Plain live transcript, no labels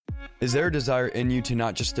Is there a desire in you to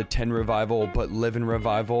not just attend revival, but live in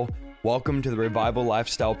revival? Welcome to the Revival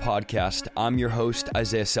Lifestyle Podcast. I'm your host,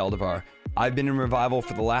 Isaiah Saldivar. I've been in revival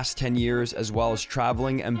for the last 10 years, as well as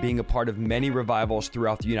traveling and being a part of many revivals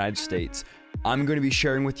throughout the United States. I'm going to be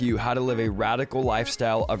sharing with you how to live a radical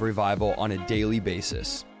lifestyle of revival on a daily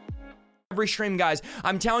basis. Every stream, guys,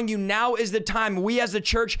 I'm telling you, now is the time we as a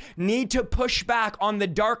church need to push back on the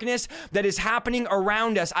darkness that is happening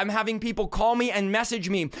around us. I'm having people call me and message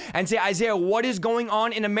me and say, Isaiah, what is going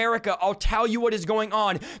on in America? I'll tell you what is going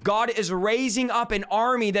on. God is raising up an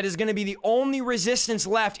army that is going to be the only resistance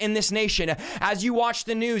left in this nation. As you watch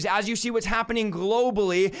the news, as you see what's happening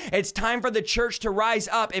globally, it's time for the church to rise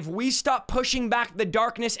up. If we stop pushing back the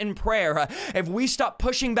darkness in prayer, if we stop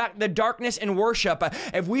pushing back the darkness in worship,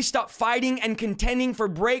 if we stop fighting and contending for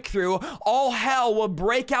breakthrough, all hell will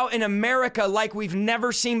break out in America like we've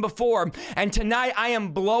never seen before. And tonight I am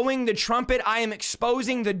blowing the trumpet. I am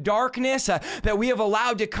exposing the darkness that we have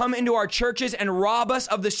allowed to come into our churches and rob us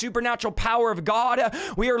of the supernatural power of God.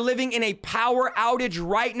 We are living in a power outage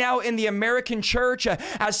right now in the American church.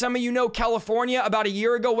 As some of you know, California about a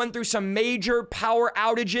year ago went through some major power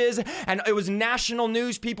outages, and it was national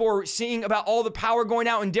news. People were seeing about all the power going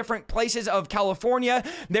out in different places of California.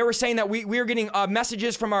 They were saying that we are getting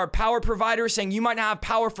messages from our power providers saying you might not have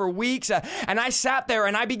power for weeks. And I sat there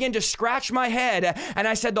and I began to scratch my head and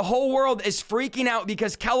I said, the whole world is freaking out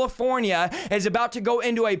because California is about to go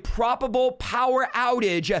into a probable power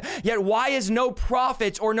outage. Yet why is no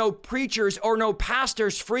prophets or no preachers or no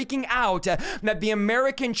pastors freaking out that the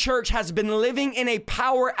American church has been living in a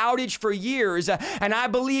power outage for years? And I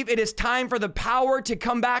believe it is time for the power to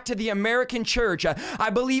come back to the American church. I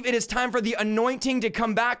believe it is time for the anointing to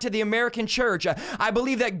come back to the American church. I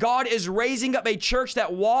believe that God is raising up a church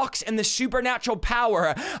that walks in the supernatural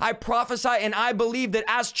power. I prophesy and I believe that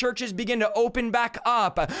as churches begin to open back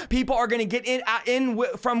up, people are going to get in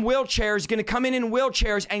from wheelchairs, going to come in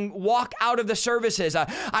wheelchairs and walk out of the services.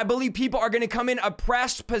 I believe people are going to come in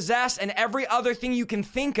oppressed, possessed, and every other thing you can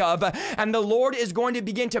think of. And the Lord is going to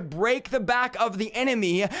begin to break the back of the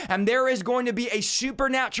enemy. And there is going to be a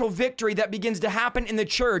supernatural victory that begins to happen in the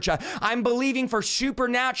church. I'm believing for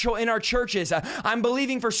supernatural in our churches. I'm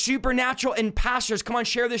believing for supernatural in pastors. Come on,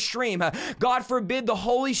 share this stream. God forbid the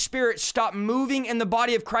Holy Spirit stop moving in the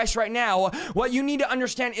body of Christ right now. What you need to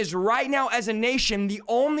understand is right now as a nation, the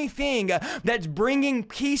only thing that's bringing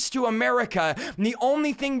peace to America, the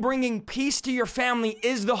only thing bringing peace to your family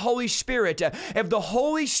is the Holy Spirit. If the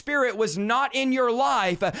Holy Spirit was not in your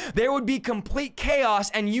life, there would be complete chaos.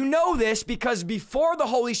 And you know this because before the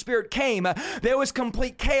Holy Spirit came, there was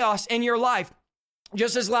complete chaos in your life.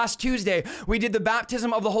 Just as last Tuesday, we did the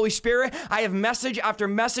baptism of the Holy Spirit. I have message after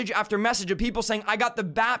message after message of people saying, I got the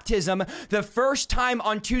baptism the first time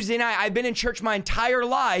on Tuesday night. I've been in church my entire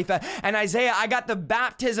life. And Isaiah, I got the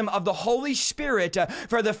baptism of the Holy Spirit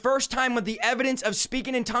for the first time with the evidence of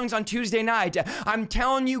speaking in tongues on Tuesday night. I'm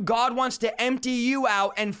telling you, God wants to empty you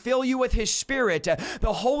out and fill you with His Spirit.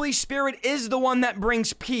 The Holy Spirit is the one that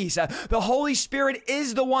brings peace. The Holy Spirit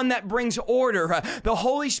is the one that brings order. The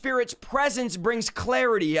Holy Spirit's presence brings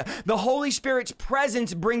clarity. The Holy Spirit's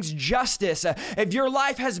presence brings justice. If your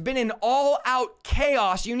life has been in all-out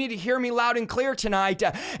chaos, you need to hear me loud and clear tonight.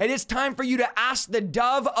 It is time for you to ask the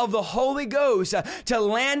dove of the Holy Ghost to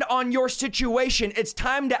land on your situation. It's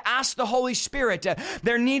time to ask the Holy Spirit.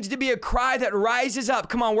 There needs to be a cry that rises up.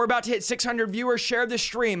 Come on, we're about to hit 600 viewers. Share the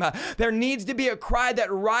stream. There needs to be a cry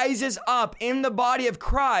that rises up in the body of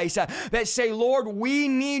Christ that say, Lord, we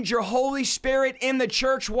need your Holy Spirit in the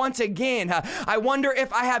church once again. I wonder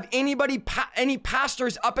if I have any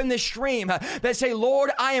pastors up in this stream that say,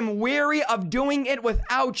 Lord, I am weary of doing it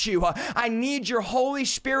without you. I need your Holy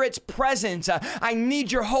Spirit's presence. I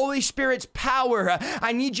need your Holy Spirit's power.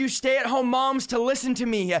 I need you stay-at-home moms to listen to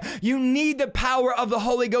me. You need the power of the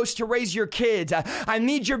Holy Ghost to raise your kids. I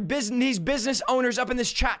need these business owners up in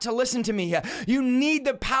this chat to listen to me. You need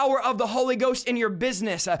the power of the Holy Ghost in your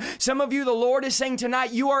business. Some of you, the Lord is saying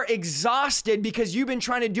tonight, you are exhausted because you've been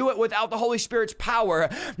trying to do it without the Holy Spirit's power.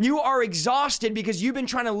 You are exhausted because you've been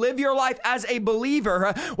trying to live your life as a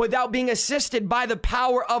believer without being assisted by the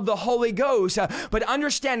power of the Holy Ghost. But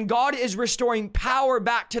understand, God is restoring power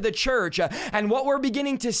back to the church. And what we're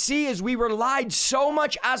beginning to see is we relied so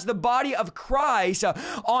much as the body of Christ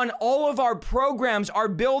on all of our programs, our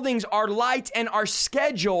buildings, our lights, and our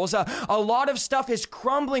schedules. A lot of stuff is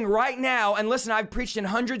crumbling right now. And listen, I've preached in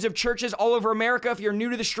hundreds of churches all over America. If you're new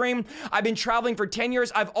to the stream, I've been traveling for 10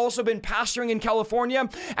 years. I've also been pastoring in California California,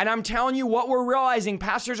 and I'm telling you what we're realizing.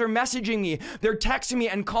 Pastors are messaging me. They're texting me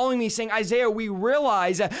and calling me saying, Isaiah, we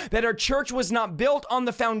realize that our church was not built on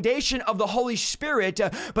the foundation of the Holy Spirit,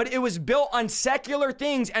 but it was built on secular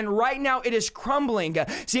things, and right now it is crumbling.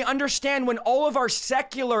 See, understand, when all of our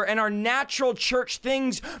secular and our natural church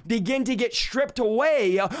things begin to get stripped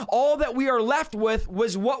away, all that we are left with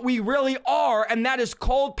was what we really are, and that is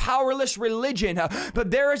called powerless religion. But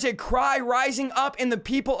there is a cry rising up in the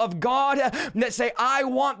people of God that say, I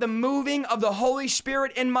want the moving of the Holy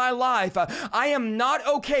Spirit in my life. I am not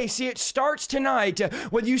okay. See, it starts tonight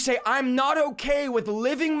when you say, I'm not okay with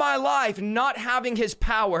living my life not having his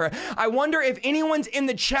power. I wonder if anyone's in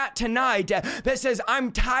the chat tonight that says,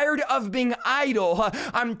 I'm tired of being idle.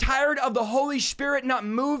 I'm tired of the Holy Spirit not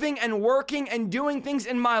moving and working and doing things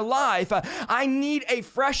in my life. I need a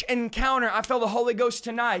fresh encounter. I feel the Holy Ghost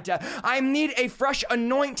tonight. I need a fresh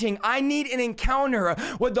anointing. I need an encounter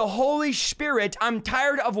with the Holy Spirit. I'm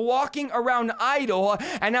tired of walking around idle,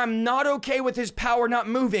 and I'm not okay with his power not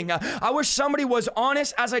moving. I wish somebody was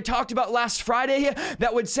honest, as I talked about last Friday,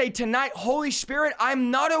 that would say tonight, Holy Spirit,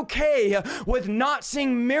 I'm not okay with not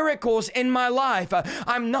seeing miracles in my life.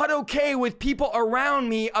 I'm not okay with people around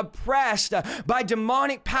me oppressed by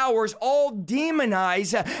demonic powers, all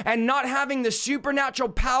demonized, and not having the supernatural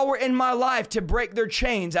power in my life to break their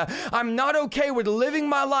chains. I'm not okay with living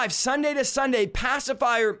my life Sunday to Sunday,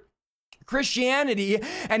 pacifier Christianity,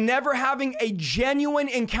 and never having a genuine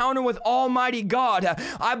encounter with Almighty God.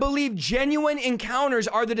 I believe genuine encounters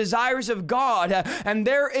are the desires of God, and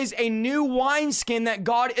there is a new wineskin that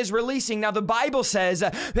God is releasing. Now, the Bible says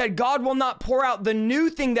that God will not pour out the new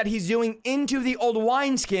thing that he's doing into the old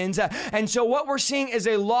wineskins, and so what we're seeing is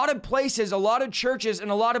a lot of places, a lot of churches, and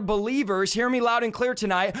a lot of believers, hear me loud and clear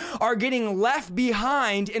tonight, are getting left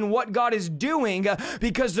behind in what God is doing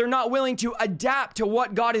because they're not willing to adapt to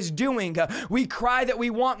what God is doing. We cry that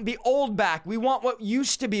we want the old back. We want what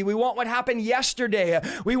used to be. We want what happened yesterday.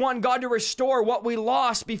 We want God to restore what we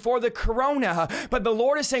lost before the corona. But the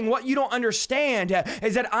Lord is saying, what you don't understand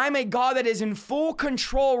is that I'm a God that is in full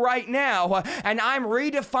control right now, and I'm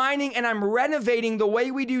redefining and I'm renovating the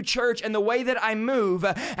way we do church and the way that I move,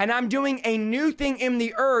 and I'm doing a new thing in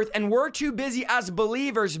the earth, and we're too busy as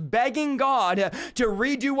believers begging God to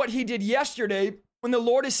redo what he did yesterday, when the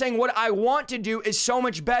Lord is saying what I want to do is so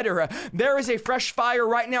much better. There is a fresh fire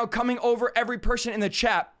right now coming over every person in the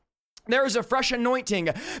chat. There is a fresh anointing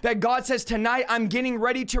that God says tonight I'm getting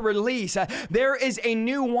ready to release. There is a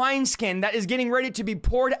new wineskin that is getting ready to be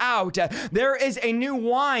poured out. There is a new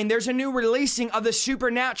wine. There's a new releasing of the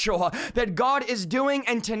supernatural that God is doing.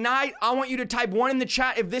 And tonight, I want you to type 1 in the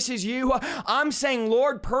chat if this is you. I'm saying,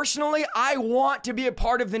 Lord, personally, I want to be a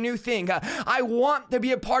part of the new thing. I want to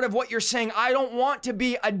be a part of what you're saying. I don't want to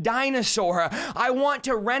be a dinosaur. I want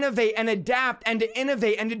to renovate and adapt and to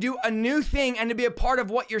innovate and to do a new thing and to be a part of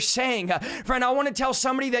what you're saying. Friend, I want to tell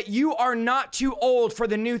somebody that you are not too old for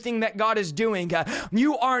the new thing that God is doing.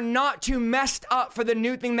 You are not too messed up for the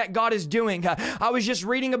new thing that God is doing. I was just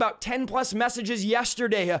reading about 10 plus messages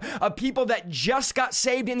yesterday of people that just got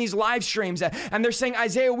saved in these live streams. And they're saying,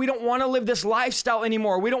 Isaiah, we don't want to live this lifestyle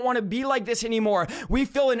anymore. We don't want to be like this anymore. We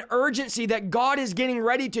feel an urgency that God is getting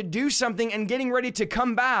ready to do something and getting ready to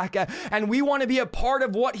come back. And we want to be a part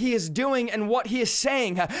of what he is doing and what he is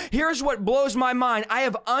saying. Here's what blows my mind. I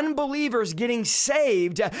have unbelievers getting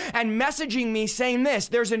saved and messaging me saying this,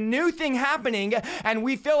 there's a new thing happening and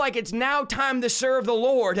we feel like it's now time to serve the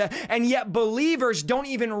Lord, and yet believers don't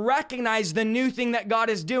even recognize the new thing that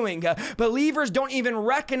God is doing. Believers don't even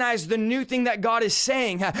recognize the new thing that God is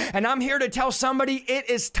saying. And I'm here to tell somebody it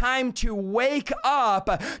is time to wake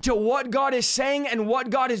up to what God is saying and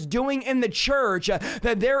what God is doing in the church,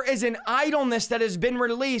 that there is an idleness that has been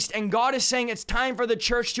released, and God is saying it's time for the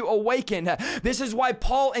church to awaken. This is why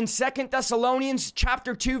Paul in 2 Thessalonians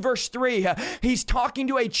chapter 2 verse 3, he's talking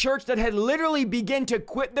to a church that had literally begun to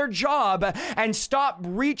quit their job and stop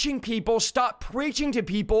reaching people, stop preaching to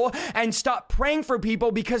people, and stop praying for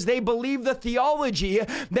people because they believed the theology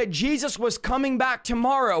that Jesus was coming back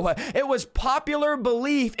tomorrow. It was popular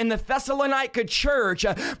belief in the Thessalonica church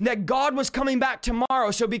that God was coming back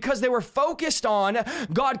tomorrow. So because they were focused on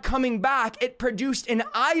God coming back, it produced an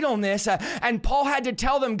idleness, and Paul had to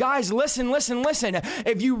tell them, guys, listen.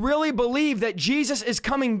 If you really believe that Jesus is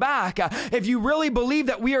coming back, if you really believe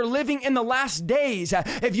that we are living in the last days,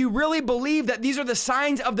 if you really believe that these are the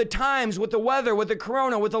signs of the times with the weather, with the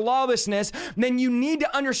corona, with the lawlessness, then you need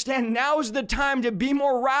to understand now is the time to be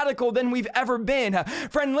more radical than we've ever been.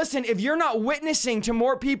 Friend, listen, if you're not witnessing to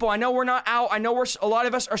more people, I know we're not out, I know a lot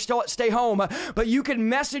of us are still at stay home, but you can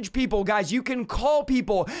message people, guys, you can call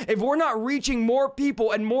people. If we're not reaching more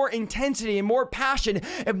people and more intensity and more passion,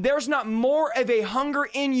 if there's not more of a hunger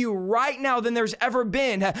in you right now than there's ever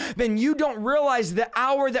been, then you don't realize the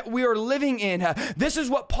hour that we are living in. This is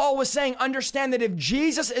what Paul was saying. Understand that if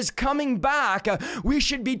Jesus is coming back, we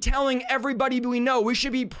should be telling everybody we know. We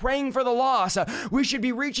should be praying for the lost. We should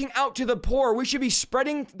be reaching out to the poor. We should be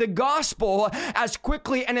spreading the gospel as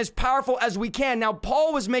quickly and as powerful as we can. Now,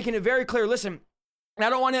 Paul was making it very clear. Listen, I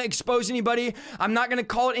don't want to expose anybody. I'm not going to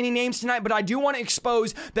call it any names tonight, but I do want to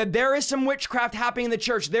expose that there is some witchcraft happening in the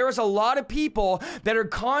church. There is a lot of people that are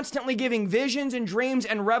constantly giving visions and dreams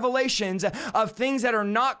and revelations of things that are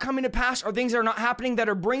not coming to pass or things that are not happening, that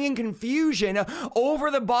are bringing confusion over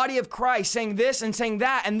the body of Christ, saying this and saying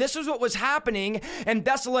that. And this is what was happening in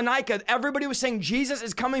Thessalonica. Everybody was saying Jesus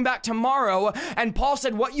is coming back tomorrow. And Paul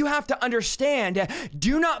said, what you have to understand,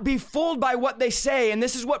 do not be fooled by what they say. And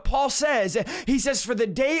this is what Paul says. He says, for the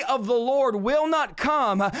day of the Lord will not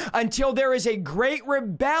come until there is a great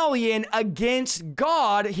rebellion against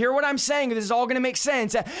God. Hear what I'm saying. This is all going to make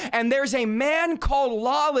sense. And there's a man called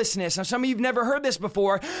lawlessness. Now, some of you have never heard this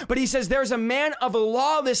before, but he says there's a man of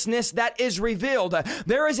lawlessness that is revealed.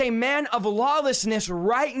 There is a man of lawlessness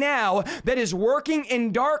right now that is working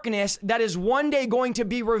in darkness that is one day going to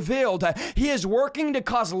be revealed. He is working to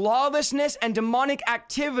cause lawlessness and demonic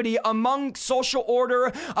activity among social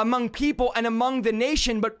order, among people, and among the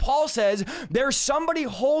nation. But Paul says there's somebody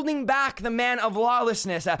holding back the man of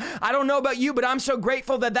lawlessness. I don't know about you, but I'm so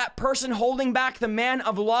grateful that that person holding back the man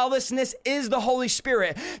of lawlessness is the Holy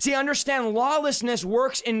Spirit. See, understand, lawlessness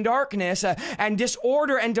works in darkness, and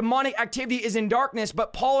disorder and demonic activity is in darkness.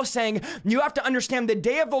 But Paul is saying you have to understand the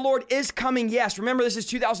day of the Lord is coming. Yes, remember this is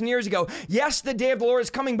 2,000 years ago. Yes, the day of the Lord is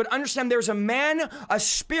coming, but understand there's a man, a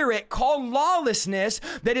spirit called lawlessness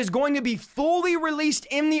that is going to be fully released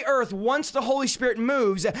in the earth once the Holy Spirit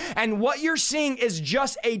moves, and what you're seeing is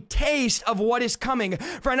just a taste of what is coming.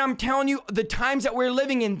 Friend, I'm telling you, the times that we're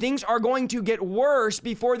living in, things are going to get worse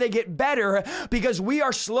before they get better, because we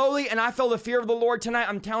are slowly, and I feel the fear of the Lord tonight.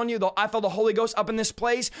 I'm telling you, I feel the Holy Ghost up in this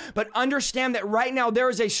place, but understand that right now there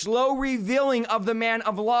is a slow revealing of the man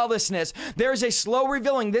of lawlessness. There is a slow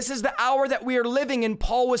revealing. This is the hour that we are living in.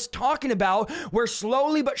 Paul was talking about where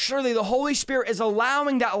slowly but surely the Holy Spirit is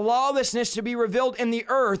allowing that lawlessness to be revealed in the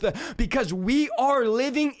earth, because we are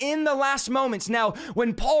living in the last moments. Now,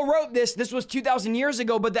 when Paul wrote this was 2,000 years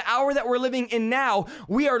ago, but the hour that we're living in now,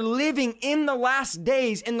 we are living in the last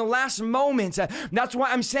days, in the last moments. That's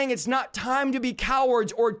why I'm saying it's not time to be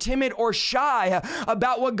cowards or timid or shy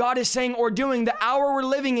about what God is saying or doing. The hour we're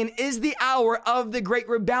living in is the hour of the great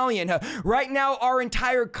rebellion. Right now, our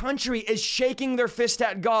entire country is shaking their fist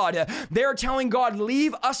at God. They're telling God,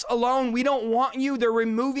 leave us alone. We don't want you. They're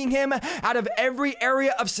removing him out of every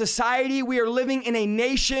area of society. We are living in a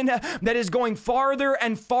nation that is going farther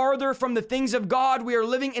and farther from the things of God. We are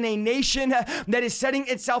living in a nation that is setting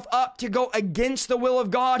itself up to go against the will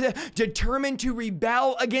of God, determined to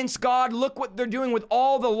rebel against God. Look what they're doing with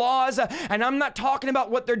all the laws. And I'm not talking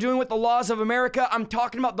about what they're doing with the laws of America. I'm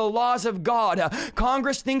talking about the laws of God.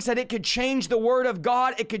 Congress thinks that it could change the word of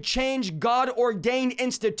God. It could change God-ordained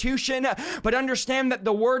institution. But understand that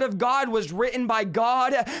the word of God was written by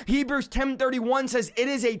God. Hebrews 10:31 says it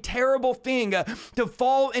is a terrible thing to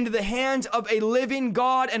fall into the hands of a living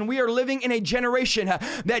God, and we are living in a generation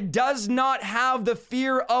that does not have the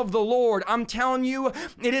fear of the Lord. I'm telling you,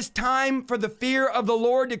 it is time for the fear of the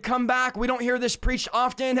Lord to come back. We don't hear this preached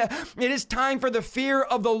often. It is time for the fear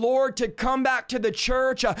of the Lord to come back to the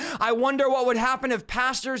church. I wonder what would happen if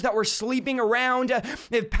pastors that were sleeping around,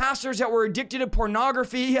 if pastors that were addicted to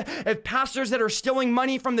pornography, if pastors that are stealing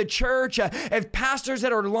money from the church, if pastors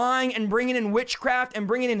that are lying and bringing in witchcraft and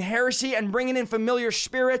bringing in heresy and bringing in familiar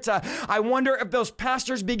spirits. I wonder if those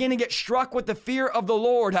pastors begin to get struck with the fear of the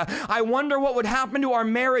Lord. I wonder what would happen to our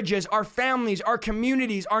marriages, our families, our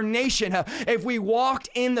communities, our nation, if we walked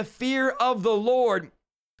in the fear of the Lord.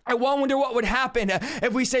 I wonder what would happen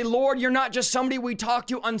if we say, Lord, you're not just somebody we talk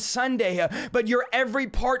to on Sunday, but you're every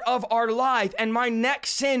part of our life, and my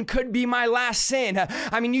next sin could be my last sin.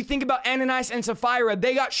 I mean, you think about Ananias and Sapphira,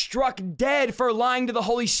 they got struck dead for lying to the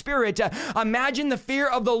Holy Spirit. Imagine the fear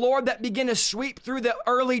of the Lord that began to sweep through the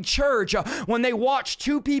early church when they watched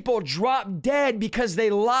two people drop dead because they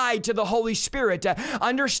lied to the Holy Spirit.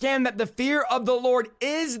 Understand that the fear of the Lord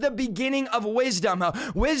is the beginning of wisdom.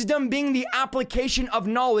 Wisdom being the application of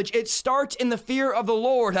knowledge. It starts in the fear of the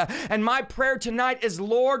Lord. And my prayer tonight is,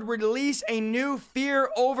 Lord, release a new fear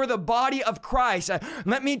over the body of Christ.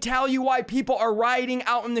 Let me tell you why people are rioting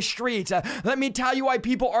out in the streets. Let me tell you why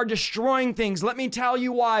people are destroying things. Let me tell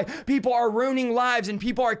you why people are ruining lives and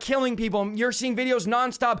people are killing people. You're seeing videos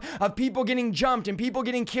nonstop of people getting jumped and people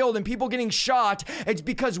getting killed and people getting shot. It's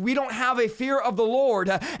because we don't have a fear of the Lord.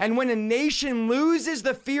 And when a nation loses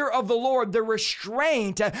the fear of the Lord, the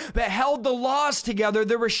restraint that held the laws together,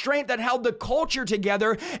 the restraint that held the culture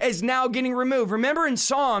together is now getting removed. Remember in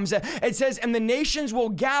Psalms, it says, and the nations will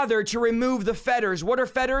gather to remove the fetters. What are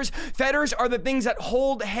fetters? Fetters are the things that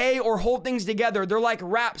hold hay or hold things together. They're like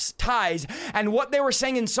wraps, ties. And what they were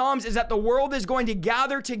saying in Psalms is that the world is going to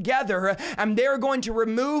gather together and they're going to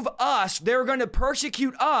remove us. They're going to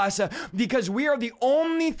persecute us because we are the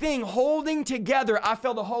only thing holding together. I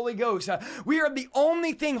feel the Holy Ghost. We are the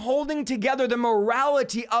only thing holding together the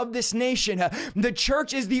morality of this nation. The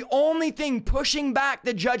church is the only thing pushing back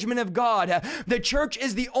the judgment of God. The church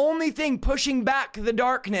is the only thing pushing back the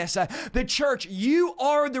darkness. The church, you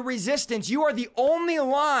are the resistance. You are the only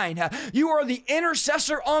line. You are the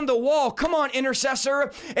intercessor on the wall. Come on,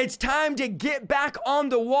 intercessor. It's time to get back on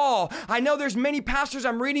the wall. I know there's many pastors.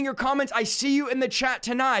 I'm reading your comments. I see you in the chat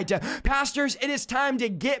tonight. Pastors, it is time to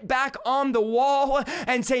get back on the wall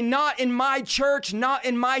and say, not in my church, not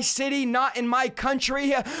in my city, not in my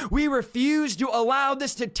country. We refuse to allow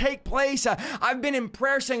this to take place. I've been in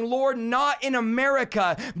prayer saying, Lord, not in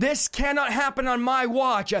America. This cannot happen on my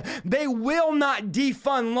watch. They will not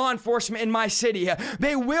defund law enforcement in my city.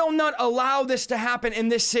 They will not allow this to happen in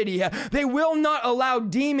this city. They will not allow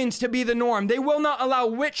demons to be the norm. They will not allow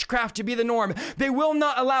witchcraft to be the norm. They will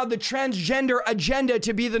not allow the transgender agenda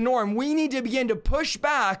to be the norm. We need to begin to push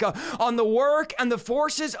back on the work and the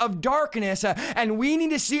forces of darkness, and we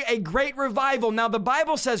need to see a great revival. Now, the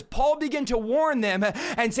Bible says Paul began to warn them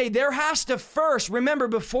and say there has to first, remember,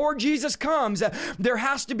 before Jesus comes, there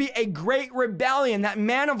has to be a great rebellion. That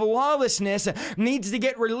man of lawlessness needs to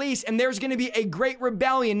get released, and there's going to be a great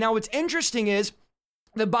rebellion. Now, what's interesting is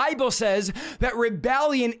the Bible says that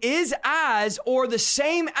rebellion is as or the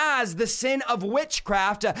same as the sin of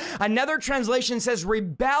witchcraft. Another translation says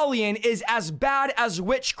rebellion is as bad as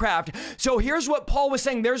witchcraft. So here's what Paul was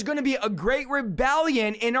saying. There's going to be a great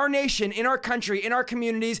rebellion in our nation, in our country, in our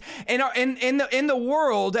communities, in the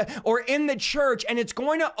world, or in the church, and it's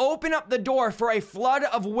going to open up the door for a flood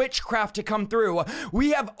of witchcraft to come through.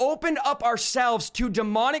 We have opened up ourselves to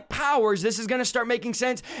demonic powers. This is going to start making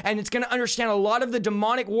sense, and it's going to understand a lot of the demonic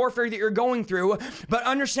warfare that you're going through, but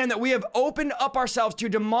understand that we have opened up ourselves to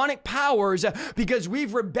demonic powers because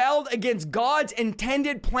we've rebelled against God's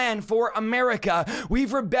intended plan for America.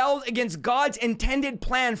 We've rebelled against God's intended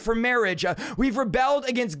plan for marriage. We've rebelled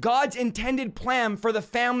against God's intended plan for the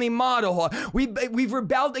family model. We've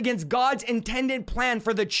rebelled against God's intended plan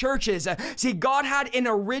for the churches. See, God had an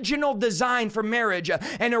original design for marriage,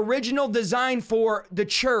 an original design for the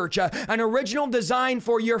church, an original design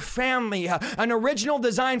for your family, an original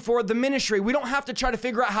design for the ministry. We don't have to try to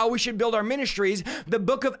figure out how we should build our ministries. The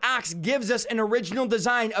book of Acts gives us an original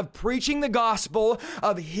design of preaching the gospel,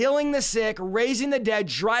 of healing the sick, raising the dead,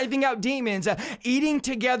 driving out demons, eating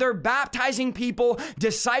together, baptizing people,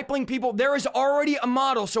 discipling people. There is already a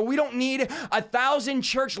model. So we don't need 1,000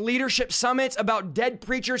 church leadership summits about dead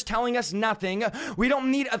preachers telling us nothing. We don't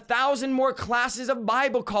need 1,000 more classes of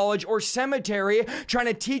Bible college or cemetery trying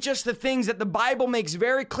to teach us the things that the Bible makes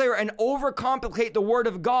very clear and overcomplicate the Word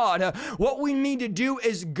of God. What we need to do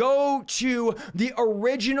is go to the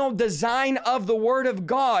original design of the Word of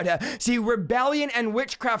God. See, rebellion and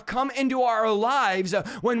witchcraft come into our lives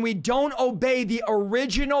when we don't obey the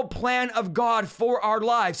original plan of God for our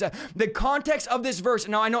lives. The context of this verse,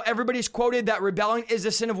 now I know everybody's quoted that rebellion is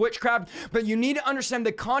the sin of witchcraft, but you need to understand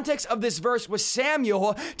the context of this verse was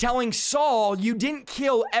Samuel telling Saul, you didn't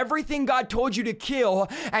kill everything God told you to kill,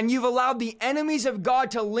 and you've allowed the enemies of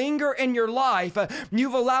God to linger in your life.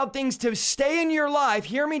 You've allowed things to stay in your life,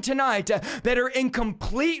 hear me tonight, that are in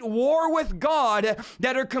complete war with God,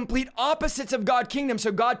 that are complete opposites of God's kingdom.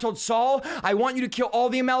 So God told Saul, I want you to kill all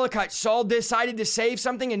the Amalekites. Saul decided to save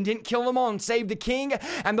something and didn't kill them all and save the king.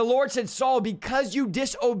 And the Lord said, Saul, because you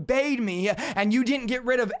disobeyed me and you didn't get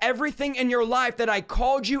rid of everything in your life that I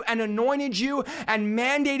called you and anointed you and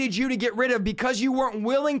mandated you to get rid of, because you weren't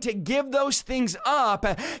willing to give those things up,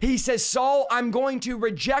 he says, Saul, I'm going to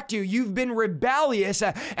reject you. You've been rebellious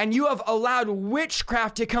and you have allowed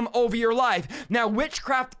witchcraft to come over your life. Now,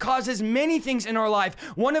 witchcraft causes many things in our life.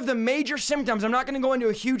 One of the major symptoms, I'm not going to go into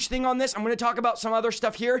a huge thing on this. I'm going to talk about some other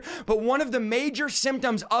stuff here, but one of the major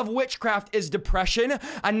symptoms of witchcraft is depression.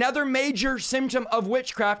 Another major symptom of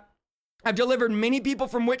witchcraft, I've delivered many people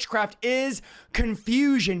from witchcraft, is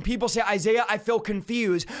confusion. People say, Isaiah, I feel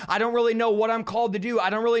confused. I don't really know what I'm called to do.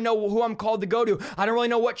 I don't really know who I'm called to go to. I don't really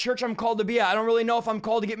know what church I'm called to be at. I don't really know if I'm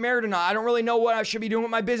called to get married or not. I don't really know what I should be doing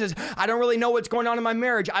with my business. I don't really know what's going on in my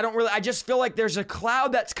marriage. I just feel like there's a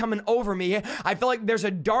cloud that's coming over me. I feel like there's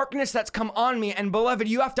a darkness that's come on me. And beloved,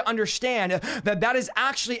 you have to understand that is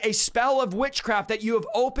actually a spell of witchcraft that you have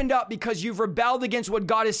opened up because you've rebelled against what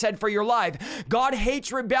God has said for your life. God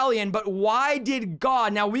hates rebellion, but why did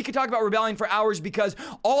God? Now, we could talk about rebellion for hours because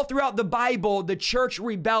all throughout the Bible, the church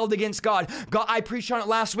rebelled against God. I preached on it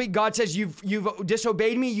last week. God says, you've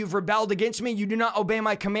disobeyed me. You've rebelled against me. You do not obey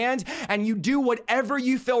my commands, and you do whatever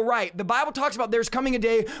you feel right. The Bible talks about there's coming a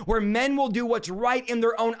day where men will do what's right in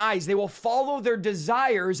their own eyes. They will follow their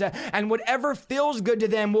desires, and whatever feels good to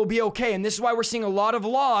them will be okay. And this is why we're seeing a lot of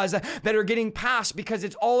laws that are getting passed, because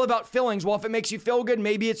it's all about feelings. Well, if it makes you feel good,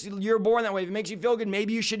 maybe you're born that way. If it makes you feel good,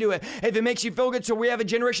 maybe you should do it. If it makes you feel good. So we have a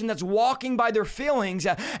generation that's walking by their feelings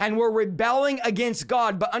and we're rebelling against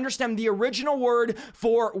God. But understand, the original word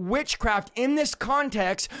for witchcraft in this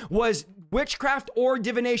context was witchcraft or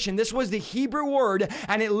divination. This was the Hebrew word,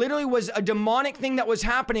 and it literally was a demonic thing that was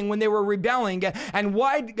happening when they were rebelling. And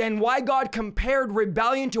why God compared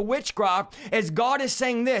rebellion to witchcraft is God is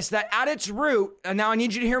saying this, that at its root, and now I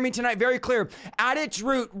need you to hear me tonight very clear, at its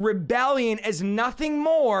root, rebellion is nothing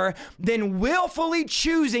more than willfully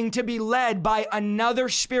choosing to be led by another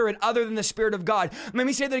spirit other than the Spirit of God. Let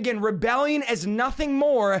me say that again. Rebellion is nothing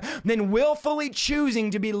more than willfully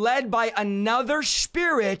choosing to be led by another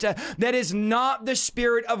spirit that is not the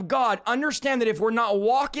Spirit of God. Understand that if we're not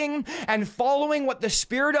walking and following what the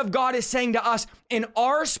Spirit of God is saying to us in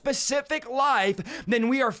our specific life, then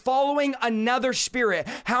we are following another spirit.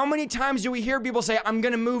 How many times do we hear people say, I'm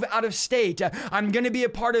going to move out of state. I'm going to be a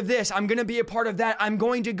part of this. I'm going to be a part of that. I'm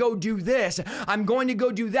going to go do this. I'm going to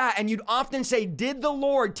go do that. And you'd often say, did the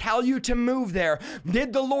Lord tell you to move there?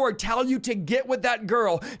 Did the Lord tell you to get with that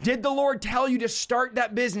girl? Did the Lord tell you to start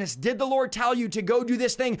that business? Did the Lord tell you to go do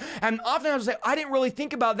this thing? And often I was like, I didn't really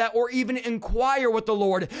think about that or even inquire with the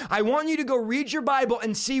Lord. I want you to go read your Bible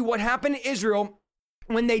and see what happened to Israel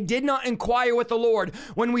when they did not inquire with the Lord.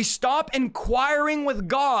 When we stop inquiring with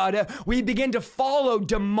God, we begin to follow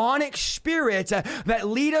demonic spirits that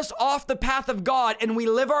lead us off the path of God, and we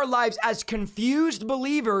live our lives as confused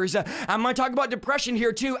believers. I'm going to talk about depression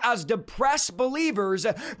here too, as depressed believers,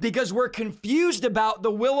 because we're confused about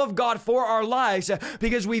the will of God for our lives,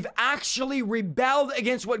 because we've actually rebelled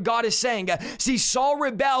against what God is saying. See, Saul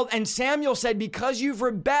rebelled, and Samuel said, because you've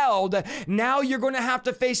rebelled, now you're going to have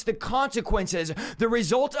to face the consequences. The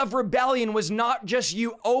result of rebellion was not just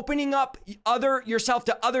you opening up yourself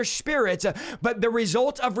to other spirits, but the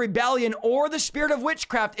result of rebellion or the spirit of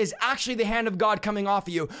witchcraft is actually the hand of God coming off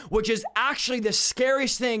of you, which is actually the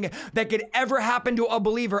scariest thing that could ever happen to a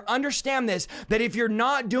believer. Understand this, that if you're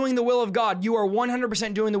not doing the will of God, you are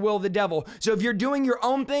 100% doing the will of the devil. So if you're doing your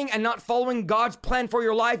own thing and not following God's plan for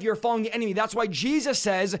your life, you're following the enemy. That's why Jesus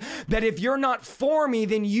says that if you're not for me,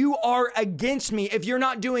 then you are against me. If you're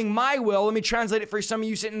not doing my will, let me translate it for some of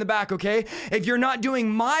you sitting in the back, okay? If you're not doing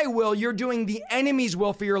my will, you're doing the enemy's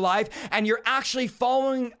will for your life, and you're actually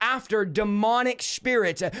following after demonic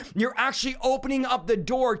spirits. You're actually opening up the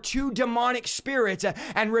door to demonic spirits,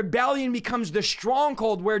 and rebellion becomes the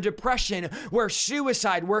stronghold where depression, where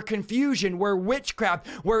suicide, where confusion, where witchcraft,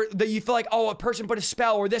 where you feel like, oh, a person put a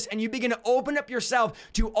spell or this, and you begin to open up yourself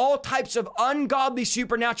to all types of ungodly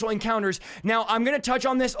supernatural encounters. Now, I'm going to touch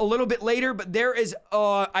on this a little bit later, but there is,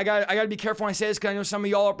 I got to be careful when I say this because I know some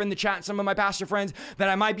of y'all are in the chat, some of my pastor friends that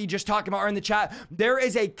I might be just talking about are in the chat. There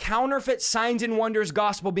is a counterfeit signs and wonders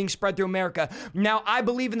gospel being spread through America. Now, I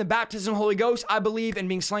believe in the baptism of the Holy Ghost. I believe in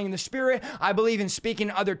being slain in the Spirit. I believe in speaking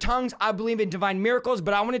in other tongues. I believe in divine miracles.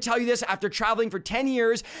 But I want to tell you this, after traveling for 10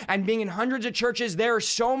 years and being in hundreds of churches, there are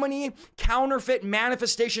so many counterfeit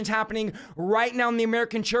manifestations happening right now in the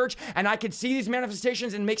American church. And I could see these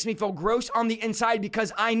manifestations and it makes me feel gross on the inside,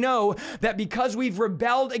 because I know that because we've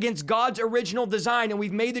rebelled against God's original design and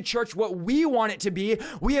we've made the church what we want it to be,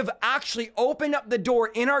 we have actually opened up the door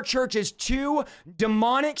in our churches to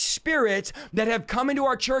demonic spirits that have come into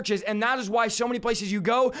our churches. And that is why so many places you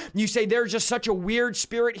go, you say there's just such a weird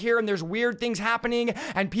spirit here and there's weird things happening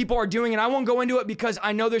and people are doing, and I won't go into it because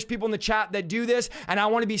I know there's people in the chat that do this, and I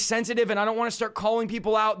want to be sensitive and I don't want to start calling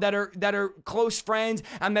people out that are close friends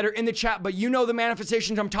and that are in the chat, but you know the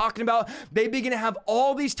manifestations I'm talking about. They begin to have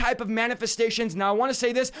all these type of manifestations. Now I want to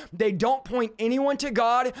say this, they don't point anyone to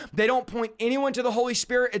God. They don't point anyone to the Holy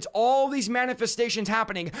Spirit. It's all these manifestations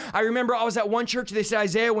happening. I remember I was at one church, they said,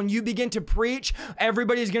 Isaiah, when you begin to preach,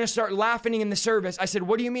 everybody's going to start laughing in the service. I said,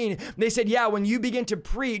 what do you mean? They said, yeah, when you begin to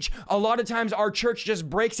preach, a lot of times our church just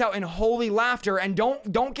breaks out in holy laughter. And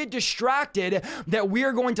don't get distracted that we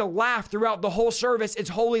are going to laugh throughout the whole service. It's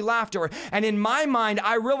holy laughter. And in my mind,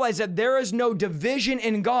 I realize that there is no division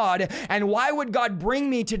in God. And why would God bring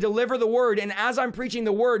me to deliver the word? And as I'm preaching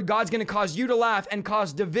the word, God's going to cause you to laugh and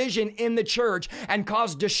cause division in the church and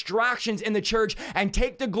cause distractions in the church and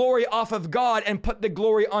take the glory off of God and put the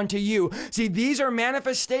glory onto you. See, these are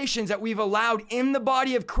manifestations that we've allowed in the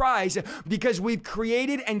body of Christ because we've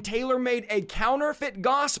created and tailor-made a counterfeit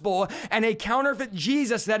gospel and a counterfeit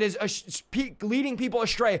Jesus that is leading people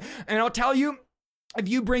astray. And I'll tell you, if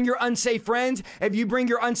you bring your unsafe friends, if you bring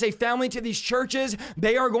your unsafe family to these churches,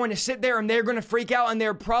 they are going to sit there and they're going to freak out and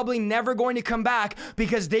they're probably never going to come back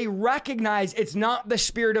because they recognize it's not the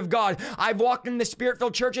Spirit of God. I've walked in the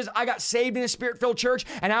Spirit-filled churches. I got saved in a Spirit-filled church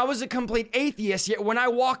and I was a complete atheist. Yet when I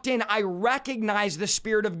walked in, I recognized the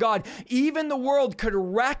Spirit of God. Even the world could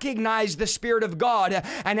recognize the Spirit of God.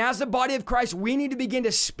 And as the body of Christ, we need to begin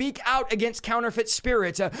to speak out against counterfeit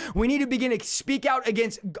spirits. We need to begin to speak out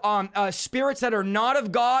against spirits that are not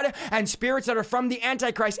of God and spirits that are from the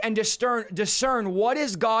Antichrist and discern what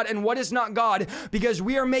is God and what is not God, because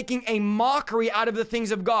we are making a mockery out of the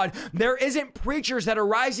things of God. There isn't preachers that are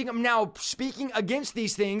rising up now speaking against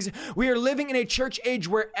these things. We are living in a church age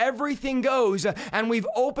where everything goes and we've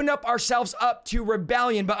opened up ourselves up to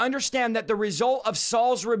rebellion. But understand that the result of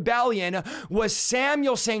Saul's rebellion was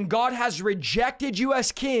Samuel saying, God has rejected you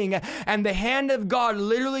as king, and the hand of God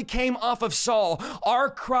literally came off of Saul.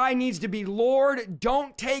 Our cry needs to be, Lord,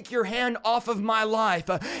 don't take your hand off of my life.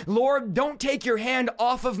 Lord, don't take your hand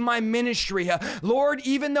off of my ministry. Lord,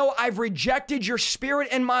 even though I've rejected your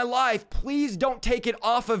Spirit in my life, please don't take it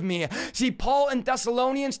off of me. See, Paul in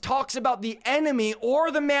Thessalonians talks about the enemy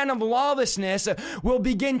or the man of lawlessness will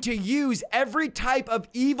begin to use every type of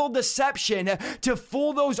evil deception to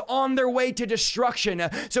fool those on their way to destruction.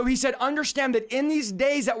 So he said, understand that in these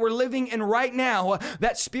days that we're living in right now,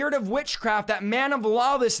 that spirit of witchcraft, that man of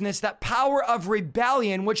lawlessness, that power of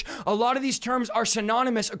rebellion, which a lot of these terms are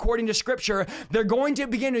synonymous according to scripture, they're going to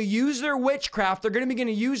begin to use their witchcraft, they're going to begin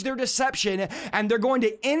to use their deception, and they're going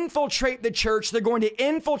to infiltrate the church, they're going to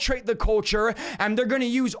infiltrate the culture, and they're going to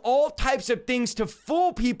use all types of things to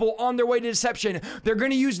fool people on their way to deception. They're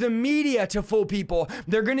going to use the media to fool people.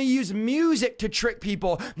 They're going to use music to trick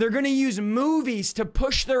people. They're going to use movies to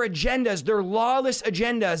push their agendas, their lawless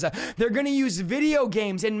agendas. They're going to use video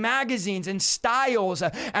games and magazines and styles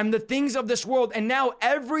and the things of this world, and now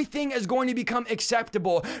everything is going to become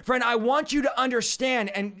acceptable. Friend, I want you to understand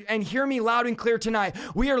and hear me loud and clear tonight.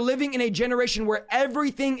 We are living in a generation where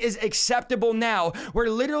everything is acceptable now, where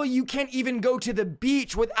literally you can't even go to the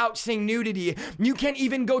beach without seeing nudity. You can't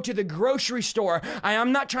even go to the grocery store.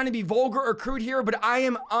 I'm not trying to be vulgar or crude here, but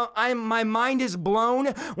my mind is blown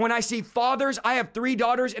when I see fathers. I have 3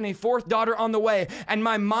 daughters and a 4th daughter on the way, and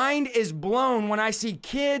my mind is blown when I see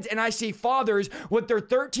kids and I see fathers with their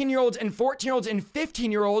 13-year-olds and 14-year-olds and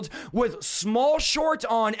 15-year-olds with small shorts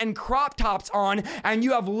on and crop tops on, and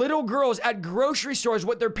you have little girls at grocery stores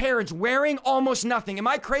with their parents wearing almost nothing. Am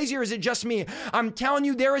I crazy or is it just me? I'm telling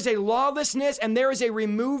you, there is a lawlessness and there is a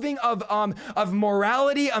removing of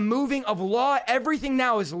morality, a moving of law. Everything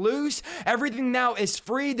now is loose. Everything now is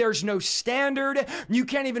free. There's no standard. You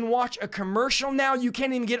can't even watch a commercial now. You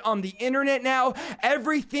can't even get on the internet now.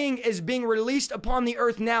 Everything is being released upon the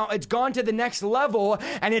earth now. It's gone to the next level,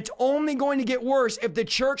 and it's only going to get worse if the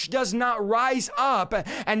church does not rise up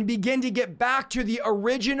and begin to get back to the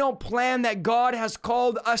original plan that God has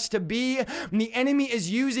called us to be. And the enemy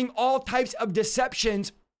is using all types of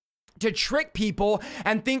deceptions to trick people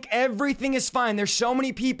and think everything is fine. There's so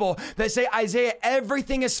many people that say, Isaiah,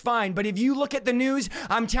 everything is fine. But if you look at the news,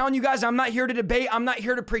 I'm telling you guys, I'm not here to debate. I'm not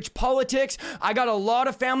here to preach politics. I got a lot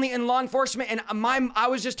of family in law enforcement, and I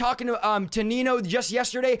was just talking to Nino just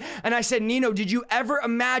yesterday, and I said, Nino, did you ever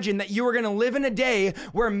imagine that you were going to live in a day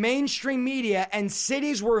where mainstream media and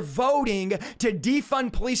cities were voting to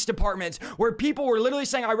defund police departments, where people were literally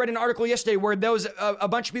saying, I read an article yesterday where there was a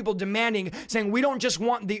bunch of people demanding, saying, we don't just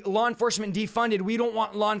want the law enforcement defunded. We don't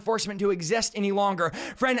want law enforcement to exist any longer.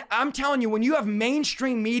 Friend, I'm telling you, when you have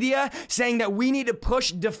mainstream media saying that we need to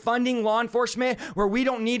push defunding law enforcement, where we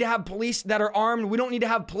don't need to have police that are armed, we don't need to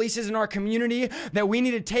have police in our community, that we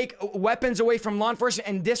need to take weapons away from law enforcement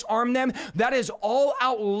and disarm them, that is all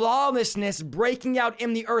out lawlessness breaking out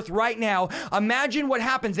in the earth right now. Imagine what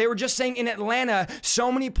happens. They were just saying in Atlanta, so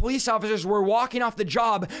many police officers were walking off the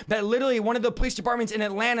job that literally one of the police departments in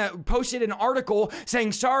Atlanta posted an article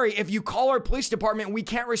saying, sorry, if you call our police department, we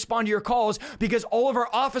can't respond to your calls because all of our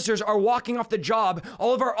officers are walking off the job.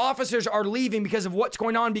 All of our officers are leaving because of what's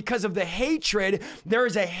going on, because of the hatred. There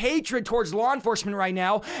is a hatred towards law enforcement right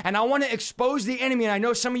now, and I want to expose the enemy. And I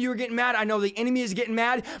know some of you are getting mad. I know the enemy is getting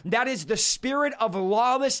mad. That is the spirit of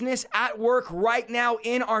lawlessness at work right now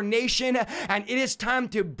in our nation, and it is time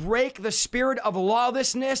to break the spirit of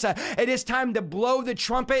lawlessness. It is time to blow the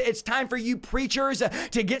trumpet. It's time for you preachers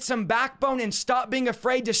to get some backbone and stop being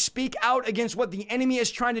afraid to speak out against what the enemy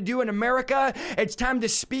is trying to do in America. It's time to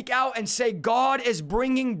speak out and say, God is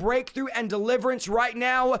bringing breakthrough and deliverance right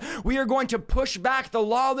now. We are going to push back the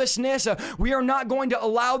lawlessness. We are not going to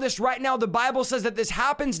allow this right now. The Bible says that this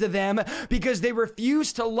happens to them because they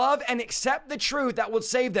refuse to love and accept the truth that will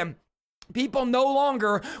save them. People no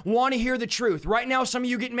longer want to hear the truth. Right now, some of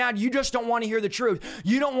you get mad. You just don't want to hear the truth.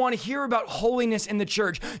 You don't want to hear about holiness in the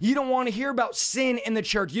church. You don't want to hear about sin in the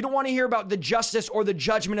church. You don't want to hear about the justice or the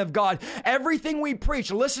judgment of God. Everything we preach,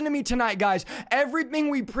 listen to me tonight, guys. Everything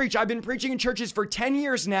we preach, I've been preaching in churches for 10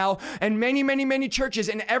 years now, and many churches.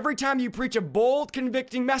 And every time you preach a bold,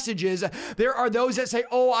 convicting messages, there are those that say,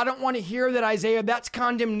 oh, I don't want to hear that, Isaiah. That's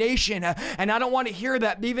condemnation. And I don't want to hear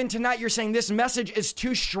that. Even tonight, you're saying this message is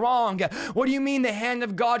too strong. What do you mean the hand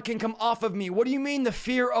of God can come off of me? What do you mean the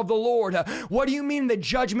fear of the Lord? What do you mean the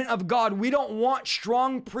judgment of God? We don't want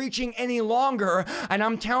strong preaching any longer. And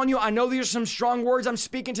I'm telling you, I know these are some strong words I'm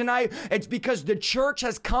speaking tonight. It's because the church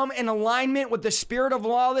has come in alignment with the spirit of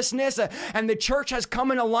lawlessness, and the church has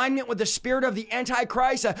come in alignment with the spirit of the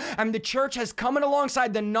Antichrist, and the church has come in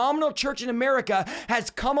alongside, the nominal church in America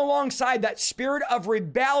has come alongside that spirit of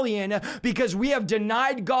rebellion because we have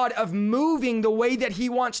denied God of moving the way that he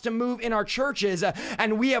wants to move in our churches,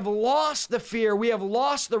 and we have lost the fear, we have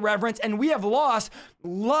lost the reverence, and we have lost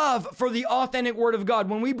love for the authentic word of God.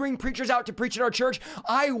 When we bring preachers out to preach at our church,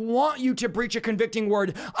 I want you to preach a convicting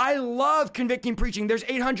word. I love convicting preaching. There's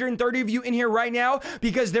 830 of you in here right now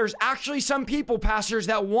because there's actually some people, pastors,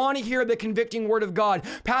 that want to hear the convicting word of God.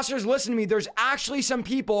 Pastors, listen to me. There's actually some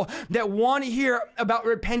people that want to hear about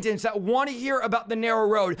repentance, that want to hear about the narrow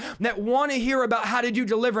road, that want to hear about how to do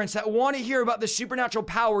deliverance, that want to hear about the supernatural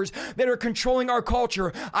powers that are controlling our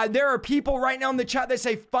culture. There are people right now in the chat that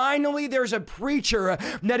say, finally, there's a preacher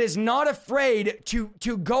that is not afraid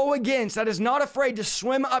to go against, that is not afraid to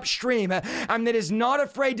swim upstream, and that is not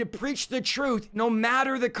afraid to preach the truth no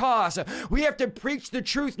matter the cost. We have to preach the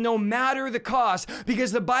truth no matter the cost,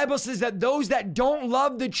 because the Bible says that those that don't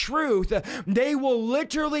love the truth,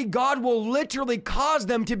 God will literally cause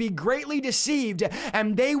them to be greatly deceived,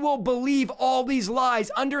 and they will believe all these lies.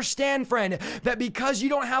 Understand, friend, that because you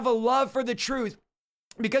don't have a love for the truth,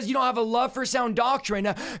 because you don't have a love for sound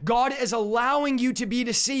doctrine, God is allowing you to be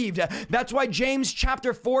deceived. That's why James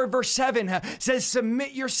chapter 4 verse 7 says,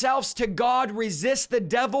 submit yourselves to God, resist the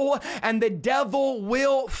devil, and the devil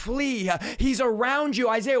will flee. He's around you.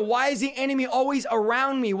 Isaiah, why is the enemy always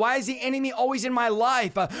around me? Why is the enemy always in my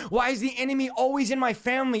life? Why is the enemy always in my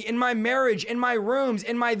family, in my marriage, in my rooms,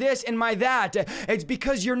 in my this, in my that? It's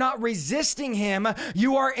because you're not resisting him.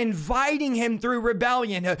 You are inviting him through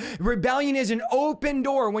rebellion. Rebellion is an open door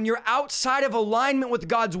door when you're outside of alignment with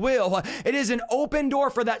God's will. It is an open door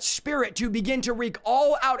for that spirit to begin to wreak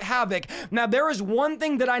all out havoc. Now, there is one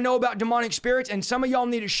thing that I know about demonic spirits, and some of y'all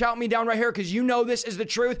need to shout me down right here because you know this is the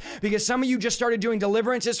truth, because some of you just started doing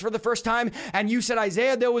deliverances for the first time, and you said,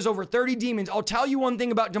 Isaiah, there was over 30 demons. I'll tell you one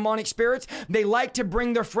thing about demonic spirits. They like to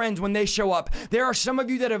bring their friends when they show up. There are some of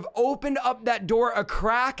you that have opened up that door a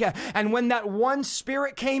crack, and when that one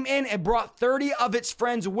spirit came in, it brought 30 of its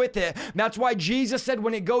friends with it. That's why Jesus said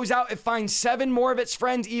when it goes out, it finds 7 more of its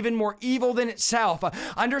friends, even more evil than itself.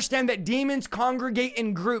 Understand that demons congregate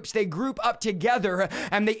in groups. They group up together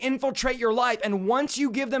and they infiltrate your life. And once you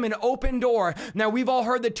give them an open door, now we've all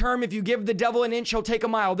heard the term, if you give the devil an inch, he'll take a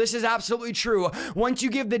mile. This is absolutely true. Once you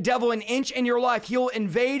give the devil an inch in your life, he'll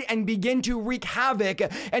invade and begin to wreak havoc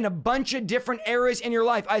in a bunch of different areas in your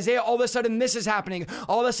life. Isaiah, all of a sudden this is happening.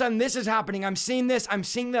 All of a sudden this is happening. I'm seeing this. I'm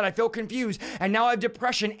seeing that. I feel confused. And now I have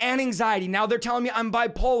depression and anxiety. Now they're telling me I'm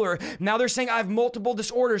bipolar. Now they're saying I have multiple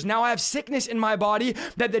disorders. Now I have sickness in my body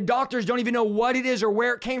that the doctors don't even know what it is or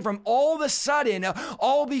where it came from. All of a sudden,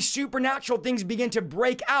 all these supernatural things begin to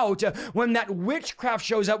break out when that witchcraft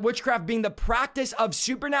shows up. Witchcraft being the practice of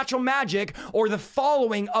supernatural magic or the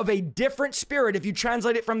following of a different spirit. If you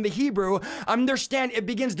translate it from the Hebrew, understand it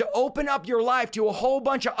begins to open up your life to a whole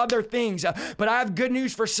bunch of other things. But I have good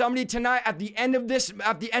news for somebody tonight. At the end of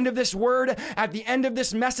this word, at the end of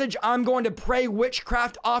this message, I'm going to pray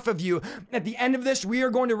witchcraft off of you. At the end of this, we are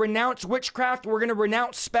going to renounce witchcraft. We're going to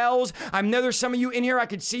renounce spells. I know there's some of you in here. I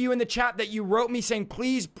could see you in the chat that you wrote me saying,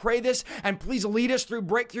 please pray this and please lead us through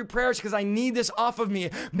breakthrough prayers because I need this off of me.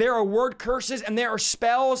 There are word curses and there are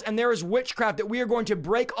spells and there is witchcraft that we are going to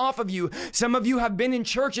break off of you. Some of you have been in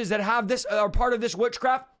churches that have this, are part of this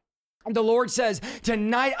witchcraft. The Lord says,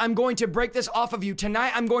 tonight I'm going to break this off of you.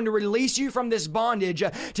 Tonight I'm going to release you from this bondage.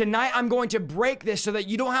 Tonight I'm going to break this so that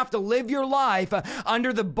you don't have to live your life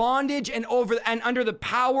under the bondage and under the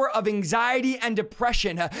power of anxiety and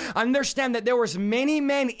depression. Understand that there was many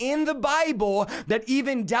men in the Bible that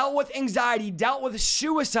even dealt with anxiety, dealt with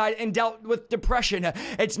suicide, and dealt with depression.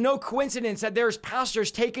 It's no coincidence that there's pastors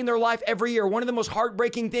taking their life every year. One of the most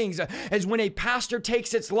heartbreaking things is when a pastor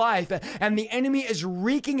takes its life and the enemy is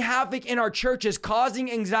wreaking havoc in our churches, causing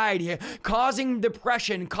anxiety, causing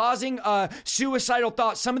depression, causing suicidal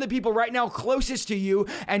thoughts. Some of the people right now closest to you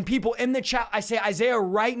and people in the chat, I say, Isaiah,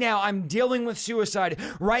 right now I'm dealing with suicide.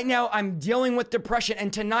 Right now I'm dealing with depression.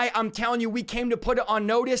 And tonight I'm telling you, we came to put it on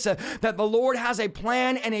notice that the Lord has a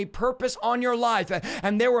plan and a purpose on your life.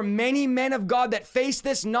 And there were many men of God that faced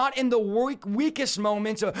this, not in the weakest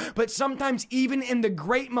moments, but sometimes even in the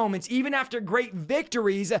great moments. Even after great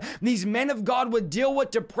victories, these men of God would deal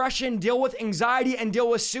with depression, deal with anxiety, and deal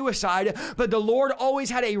with suicide, but the Lord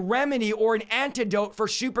always had a remedy or an antidote for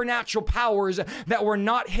supernatural powers that were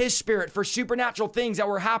not his spirit, for supernatural things that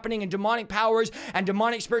were happening in demonic powers and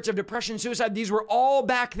demonic spirits of depression, suicide. These were all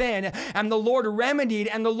back then, and the Lord remedied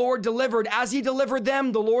and the Lord delivered. As he delivered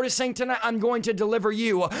them, the Lord is saying tonight, I'm going to deliver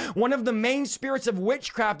you. One of the main spirits of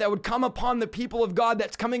witchcraft that would come upon the people of God,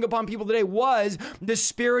 that's coming upon people today, was the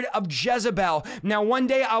spirit of Jezebel. Now, one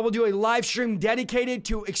day I will do a live stream dedicated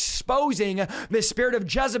to exposing the spirit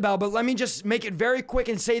of Jezebel, but let me just make it very quick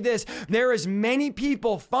and say this. There is many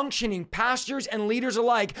people functioning, pastors and leaders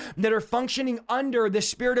alike, that are functioning under the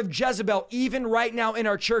spirit of Jezebel, even right now in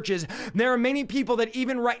our churches. There are many people that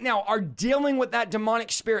even right now are dealing with that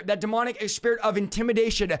demonic spirit of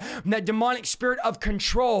intimidation, that demonic spirit of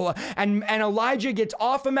control. And Elijah gets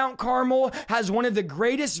off of Mount Carmel, has one of the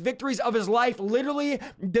greatest victories of his life, literally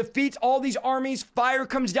defeats all these armies. Fire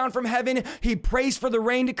comes down from heaven. He prays for the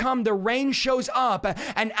rain to come. The rain shows up.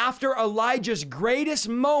 And after Elijah's greatest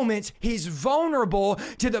moments, he's vulnerable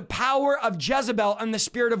to the power of Jezebel and the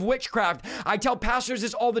spirit of witchcraft. I tell pastors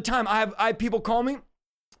this all the time. I have people call me.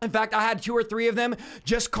 In fact, I had 2 or 3 of them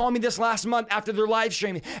just call me this last month after their live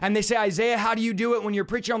stream. And they say, Isaiah, how do you do it when you're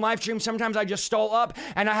preaching on live stream? Sometimes I just stall up.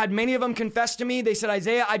 And I had many of them confess to me. They said,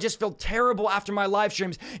 Isaiah, I just feel terrible after my live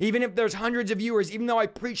streams. Even if there's hundreds of viewers, even though I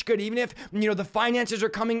preach good, even if, the finances are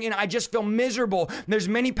coming in, I just feel miserable. There's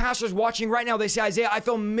many pastors watching right now. They say, Isaiah, I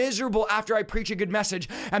feel miserable after I preach a good message.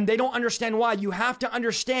 And they don't understand why. You have to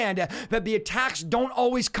understand that the attacks don't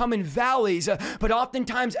always come in valleys, but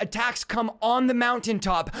oftentimes attacks come on the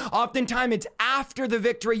mountaintop. up. Oftentimes it's after the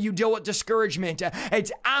victory you deal with discouragement.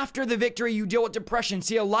 It's after the victory you deal with depression.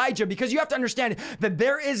 See, Elijah, because you have to understand that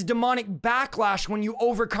there is demonic backlash when you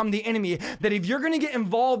overcome the enemy, that if you're going to get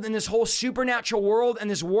involved in this whole supernatural world and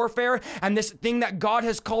this warfare and this thing that God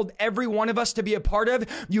has called every one of us to be a part of,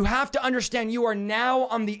 you have to understand you are now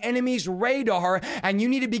on the enemy's radar, and you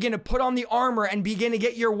need to begin to put on the armor and begin to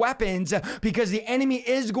get your weapons, because the enemy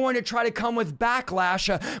is going to try to come with backlash,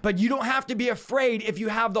 but you don't have to be afraid if you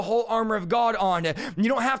have the whole armor of God on. You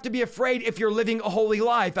don't have to be afraid if you're living a holy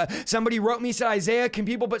life. Somebody wrote me, said, Isaiah, can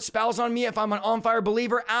people put spells on me if I'm an on-fire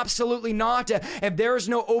believer? Absolutely not. If there is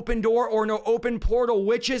no open door or no open portal,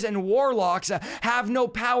 witches and warlocks have no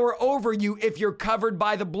power over you if you're covered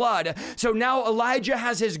by the blood. So now Elijah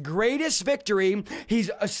has his greatest victory.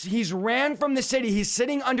 He's ran from the city. He's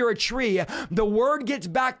sitting under a tree. The word gets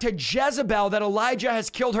back to Jezebel that Elijah has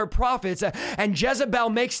killed her prophets, and Jezebel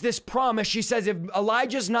makes this promise. She says, if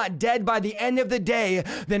Elijah's not dead by the end of the day,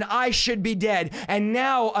 then I should be dead. And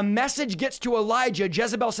now a message gets to Elijah.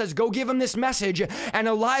 Jezebel says, go give him this message. And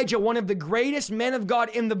Elijah, one of the greatest men of God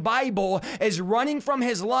in the Bible, is running from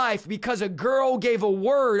his life because a girl gave a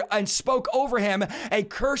word and spoke over him a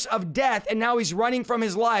curse of death. And now he's running from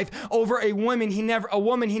his life over a woman he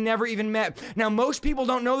never even met. Now, most people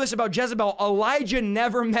don't know this about Jezebel. Elijah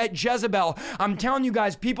never met Jezebel. I'm telling you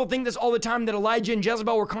guys, people think this all the time, that Elijah and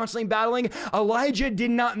Jezebel were constantly battling. Elijah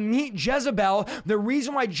did not meet Jezebel. The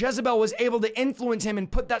reason why Jezebel was able to influence him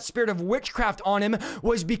and put that spirit of witchcraft on him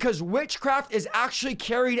was because witchcraft is actually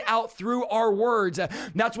carried out through our words.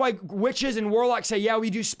 That's why witches and warlocks say, yeah, we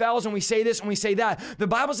do spells and we say this and we say that. The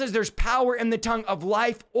Bible says there's power in the tongue of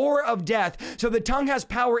life or of death. So the tongue has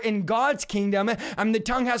power in God's kingdom, and the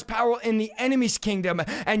tongue has power in the enemy's kingdom.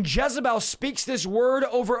 And Jezebel speaks this word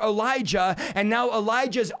over Elijah, and now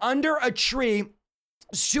Elijah's under a tree,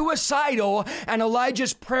 suicidal, and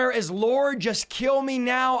Elijah's prayer is, Lord, just kill me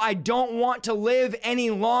now. I don't want to live any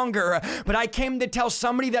longer. But I came to tell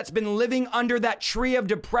somebody that's been living under that tree of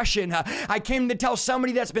depression. I came to tell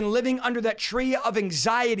somebody that's been living under that tree of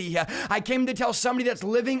anxiety. I came to tell somebody that's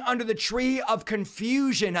living under the tree of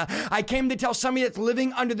confusion. I came to tell somebody that's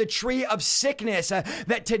living under the tree of sickness,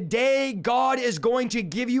 that today God is going to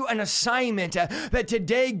give you an assignment, that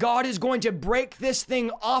today God is going to break this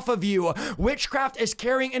thing off of you. Witchcraft is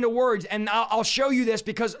carrying into words, and I'll show you this,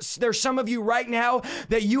 because there's some of you right now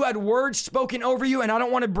that you had words spoken over you, and I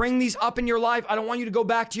don't want to bring these up in your life. I don't want you to go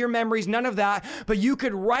back to your memories, none of that, but you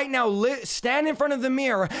could right now stand in front of the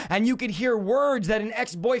mirror and you could hear words that an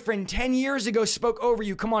ex-boyfriend 10 years ago spoke over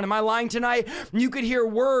you. Come on, am I lying tonight? You could hear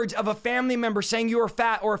words of a family member saying you were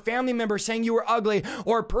fat, or a family member saying you were ugly,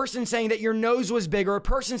 or a person saying that your nose was big, or a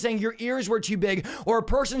person saying your ears were too big, or a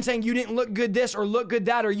person saying you didn't look good this or look good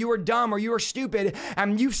that, or you were dumb or you were stupid.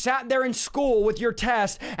 And you sat there in school with your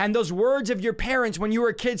test, and those words of your parents when you were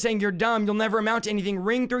a kid saying you're dumb, you'll never amount to anything,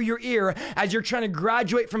 ring through your ear as you're trying to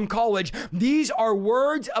graduate from college. These are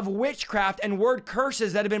words of witchcraft and word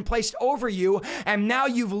curses that have been placed over you, and now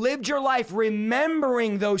you've lived your life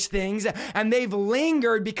remembering those things, and they've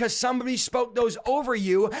lingered because somebody spoke those over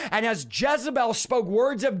you. And as Jezebel spoke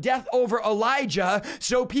words of death over Elijah,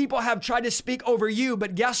 so people have tried to speak over you.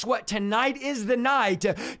 But guess what? Tonight is the night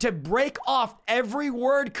to break off every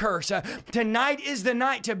word curse. Tonight is the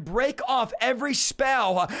night to break off every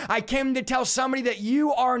spell. I came to tell somebody that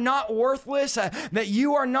you are not worthless, that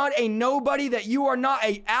you are not a nobody, that you are not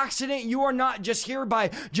an accident. You are not just here by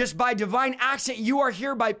divine accident. You are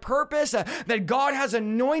here by purpose, that God has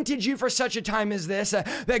anointed you for such a time as this,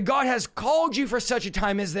 that God has called you for such a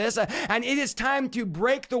time as this, and it is time to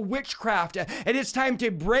break the witchcraft. It is time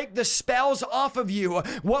to break the spells off of you.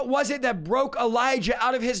 What was it that broke Elijah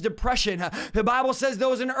out of his depression? The Bible says there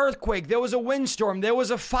was an earthquake, there was a windstorm, there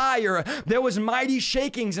was a fire, there was mighty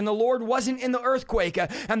shakings, and the Lord wasn't in the earthquake,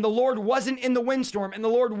 and the Lord wasn't in the windstorm, and the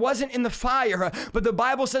Lord wasn't in the fire, but the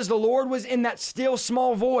Bible says the Lord was in that still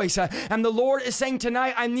small voice, and the Lord is saying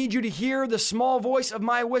tonight, I need you to hear the small voice of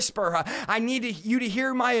my whisper. I need you to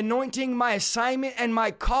hear my anointing, my assignment, and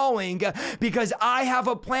my calling, because I have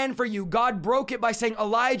a plan for you. God broke it by saying,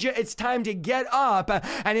 Elijah, it's time to get up,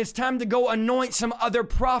 and it's time to go anoint some other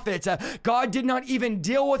prophets. God did not even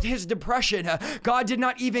deal with his depression. God did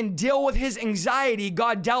not even deal with his anxiety.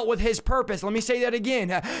 God dealt with his purpose. Let me say that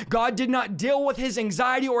again. God did not deal with his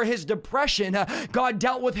anxiety or his depression. God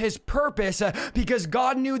dealt with his purpose, because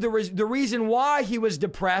God knew the reason why he was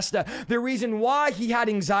depressed, the reason why he had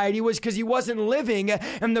anxiety was because he wasn't living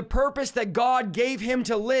in the purpose that God gave him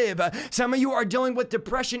to live. Some of you are dealing with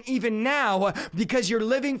depression even now because you're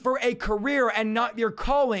living for a career and not your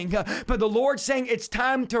calling. But the Lord's saying it's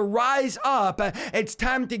time to rise up It's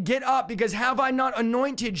time to get up, because have I not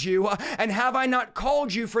anointed you and have I not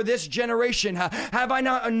called you for this generation? Have I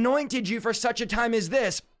not anointed you for such a time as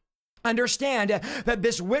this? Understand that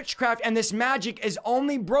this witchcraft and this magic is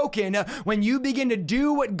only broken when you begin to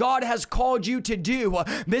do what God has called you to do.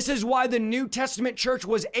 This is why the New Testament church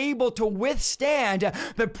was able to withstand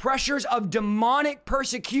the pressures of demonic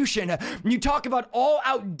persecution. You talk about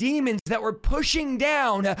all-out demons that were pushing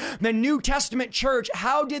down the New Testament church.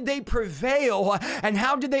 How did they prevail and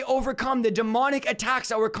how did they overcome the demonic attacks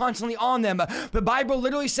that were constantly on them? The Bible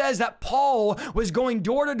literally says that Paul was going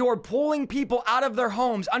door to door, pulling people out of their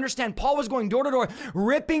homes. Understand, Paul was going door to door,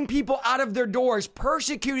 ripping people out of their doors,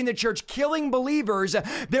 persecuting the church, killing believers.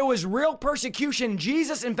 There was real persecution.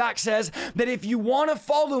 Jesus, in fact, says that if you want to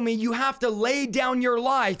follow me, you have to lay down your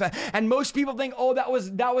life. And most people think, oh, that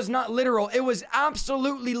was not literal. It was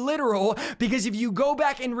absolutely literal, because if you go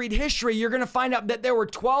back and read history, you're going to find out that there were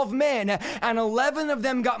 12 men and 11 of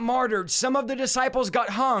them got martyred. Some of the disciples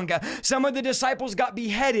got hung. Some of the disciples got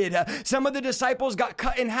beheaded. Some of the disciples got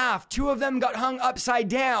cut in half. 2 of them got hung upside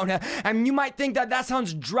down. And you might think that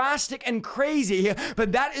sounds drastic and crazy,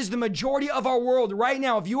 but that is the majority of our world right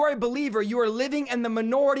now. If you are a believer, you are living in the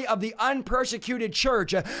minority of the unpersecuted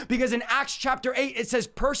church, because in Acts chapter 8, it says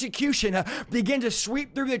persecution began to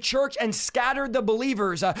sweep through the church and scatter the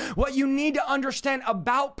believers. What you need to understand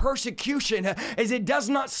about persecution is it does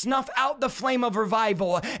not snuff out the flame of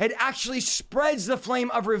revival. It actually spreads the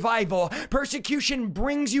flame of revival. Persecution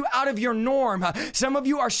brings you out of your norm. Some of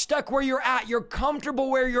you are stuck where you're at. You're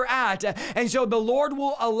comfortable where you're at. And so the Lord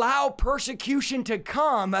will allow persecution to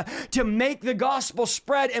come to make the gospel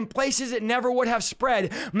spread in places it never would have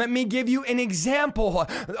spread. Let me give you an example.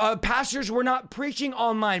 Pastors were not preaching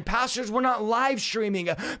online. Pastors were not live streaming.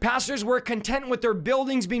 Pastors were content with their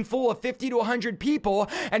buildings being full of 50 to 100 people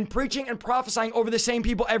and preaching and prophesying over the same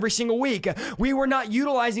people every single week. We were not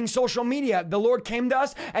utilizing social media. The Lord came to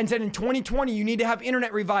us and said, in 2020, you need to have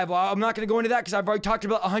internet revival. I'm not going to go into that because I've already talked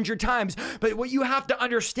about it 100 times. But what you have to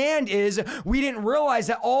understand is we didn't realize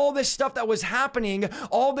that all this stuff that was happening,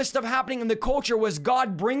 all this stuff happening in the culture, was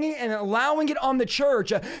God bringing and allowing it on the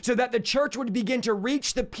church so that the church would begin to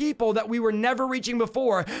reach the people that we were never reaching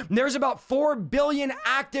before. There's about 4 billion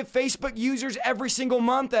active Facebook users every single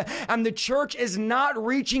month, and the church is not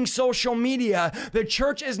reaching social media. The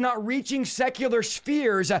church is not reaching secular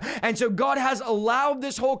spheres. And so God has allowed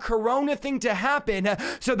this whole corona thing to happen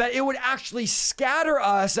so that it would actually scatter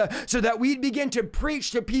us, so that we'd begin to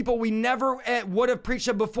preach to people we never would have preached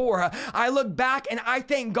to before. I look back and I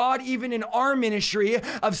thank God, even in our ministry,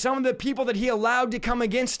 of some of the people that He allowed to come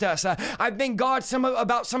against us. I thank God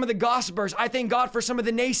about some of the gossipers. I thank God for some of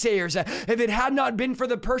the naysayers. If it had not been for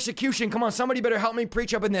the persecution, come on, somebody better help me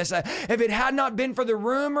preach up in this. If it had not been for the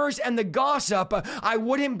rumors and the gossip, I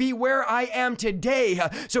wouldn't be where I am today.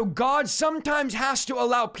 So God sometimes has to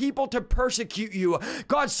allow people to persecute you.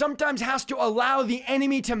 God sometimes has to allow the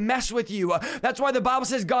enemy to mess with you. That's why the Bible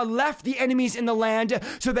says God left the enemies in the land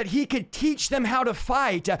so that He could teach them how to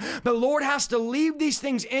fight. The Lord has to leave these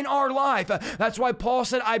things in our life. That's why Paul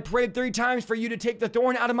said, I prayed 3 times for you to take the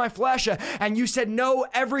thorn out of my flesh. And you said no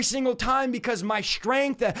every single time, because my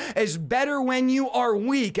strength is better when you are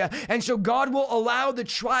weak. And so God will allow the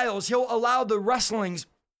trials. He'll allow the wrestlings.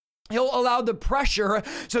 He'll allow the pressure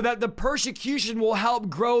so that the persecution will help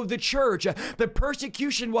grow the church. The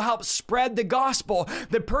persecution will help spread the gospel.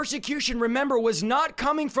 The persecution, remember, was not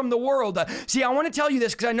coming from the world. See, I want to tell you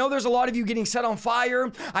this because I know there's a lot of you getting set on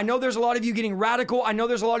fire. I know there's a lot of you getting radical. I know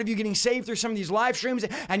there's a lot of you getting saved through some of these live streams,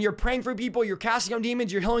 and you're praying for people, you're casting out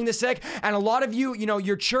demons, you're healing the sick, and a lot of you,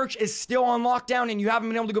 your church is still on lockdown and you haven't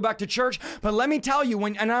been able to go back to church. But let me tell you,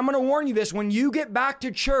 and I'm going to warn you this, when you get back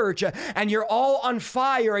to church and you're all on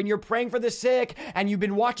fire and you're praying for the sick and you've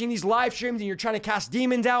been watching these live streams and you're trying to cast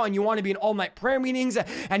demons out and you want to be in all-night prayer meetings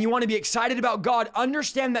and you want to be excited about God,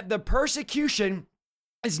 understand that the persecution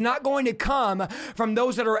is not going to come from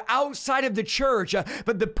those that are outside of the church,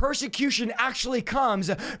 but the persecution actually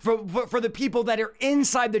comes for the people that are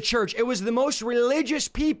inside the church. It was the most religious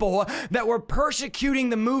people that were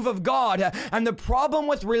persecuting the move of God. And the problem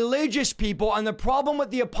with religious people, and the problem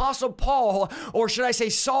with the Apostle Paul, or should I say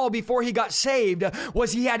Saul before he got saved,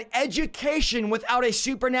 was he had education without a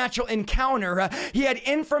supernatural encounter. He had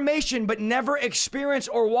information but never experienced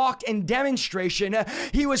or walked in demonstration.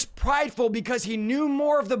 He was prideful because he knew more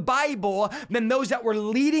more of the Bible than those that were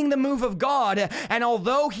leading the move of God. And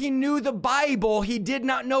although he knew the Bible, he did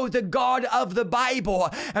not know the God of the Bible.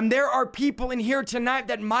 And there are people in here tonight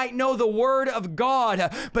that might know the Word of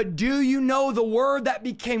God, but do you know the Word that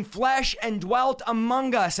became flesh and dwelt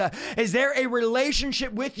among us? Is there a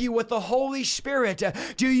relationship with you with the Holy Spirit?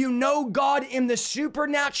 Do you know God in the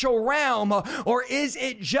supernatural realm, or is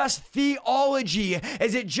it just theology?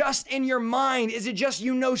 Is it just in your mind? Is it just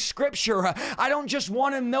you know Scripture? I don't just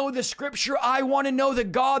want to know the Scripture. I want to know the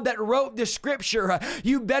God that wrote the Scripture.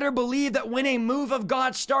 You better believe that when a move of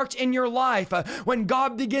God starts in your life, when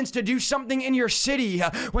God begins to do something in your city,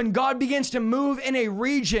 when God begins to move in a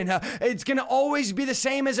region, it's going to always be the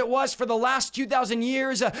same as it was for the last 2,000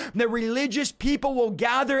 years. The religious people will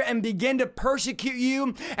gather and begin to persecute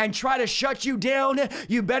you and try to shut you down.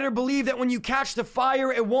 You better believe that when you catch the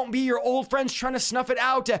fire, it won't be your old friends trying to snuff it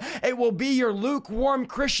out. It will be your lukewarm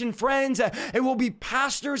Christian friends. It will be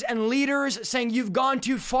pastors and leaders saying you've gone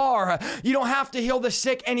too far. You don't have to heal the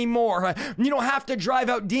sick anymore. You don't have to drive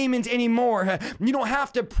out demons anymore. You don't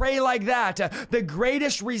have to pray like that. The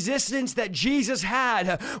greatest resistance that Jesus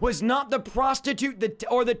had was not the prostitute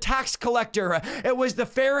or the tax collector. It was the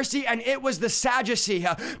Pharisee and it was the Sadducee.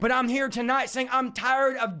 But I'm here tonight saying I'm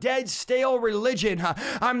tired of dead, stale religion.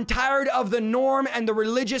 I'm tired of the norm and the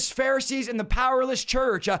religious Pharisees and the powerless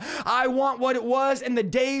church. I want what it was in the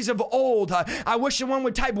days of old. I wish someone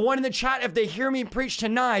would type 1 in the chat if they hear me preach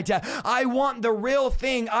tonight. I want the real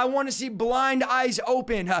thing. I want to see blind eyes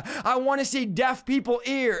open. I want to see deaf people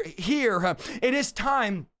hear. It is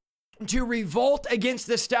time to revolt against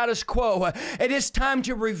the status quo. It is time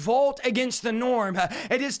to revolt against the norm.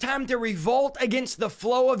 It is time to revolt against the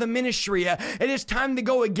flow of the ministry. It is time to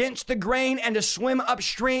go against the grain and to swim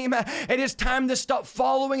upstream. It is time to stop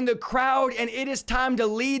following the crowd, and it is time to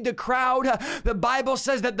lead the crowd. The Bible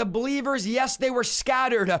says that the believers, yes, they were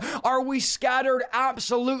scattered. Are we scattered?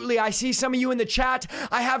 Absolutely. I see some of you in the chat.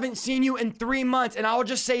 I haven't seen you in 3 months, and I'll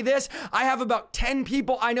just say this. I have about 10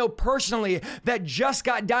 people I know personally that just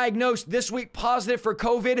got diagnosed this week positive for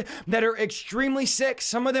COVID that are extremely sick.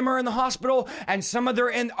 Some of them are in the hospital and some of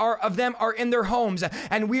them are in their homes,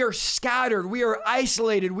 and we are scattered. We are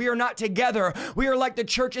isolated. We are not together. We are like the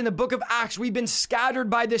church in the book of Acts. We've been scattered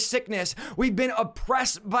by this sickness. We've been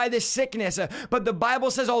oppressed by this sickness. But the Bible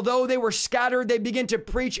says, although they were scattered, they begin to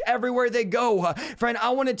preach everywhere they go. Friend,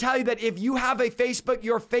 I want to tell you that if you have a Facebook,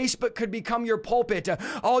 your Facebook could become your pulpit.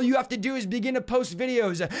 All you have to do is begin to post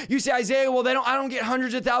videos. You say, Isaiah, well, I don't get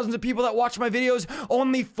hundreds of thousands of people that watch my videos.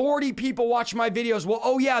 Only 40 people watch my videos. Well,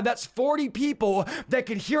 oh yeah, that's 40 people that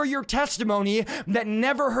could hear your testimony that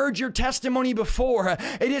never heard your testimony before.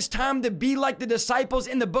 It is time to be like the disciples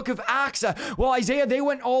in the book of Acts. Well, Isaiah, they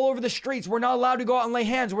went all over the streets. We're not allowed to go out and lay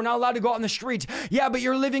hands. We're not allowed to go out on the streets. Yeah, but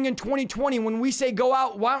you're living in 2020. When we say go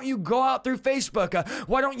out, why don't you go out through Facebook?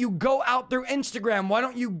 Why don't you go out through Instagram? Why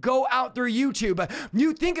don't you go out through YouTube?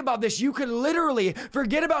 You think about this. You could literally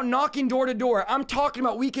forget about knocking door to door. I'm talking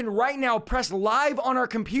about we can right now press live on our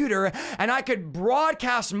computer and I could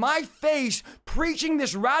broadcast my face preaching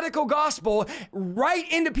this radical gospel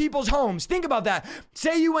right into people's homes. Think about that.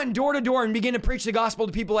 Say you went door to door and begin to preach the gospel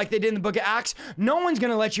to people like they did in the book of Acts. No one's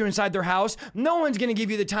going to let you inside their house. No one's going to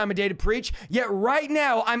give you the time of day to preach. Yet right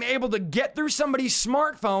now, I'm able to get through somebody's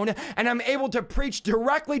smartphone and I'm able to preach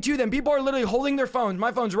directly to them. People are literally holding their phones.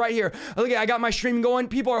 My phone's right here. Look, I got my stream going.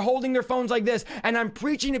 People are holding their phones like this and I'm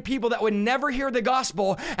preaching to people that would never hear the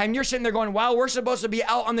gospel, and you're sitting there going, wow, we're supposed to be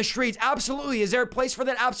out on the streets. Absolutely. Is there a place for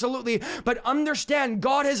that? Absolutely. But understand,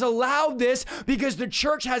 God has allowed this because the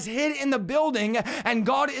church has hid in the building and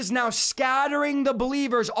God is now scattering the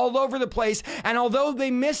believers all over the place. And although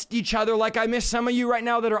they missed each other, like I miss some of you right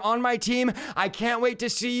now that are on my team, I can't wait to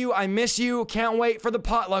see you. I miss you. Can't wait for the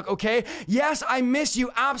potluck. Okay. Yes, I miss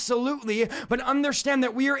you. Absolutely. But understand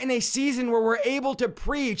that we are in a season where we're able to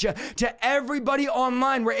preach to everybody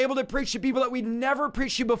online. We're able to preach to people that we'd never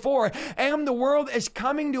preached to before. And the world is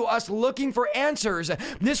coming to us looking for answers.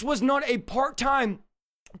 This was not a part-time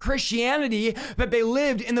Christianity that they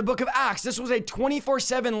lived in the book of Acts. This was a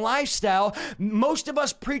 24/7 lifestyle. Most of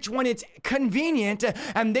us preach when it's convenient,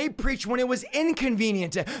 and they preach when it was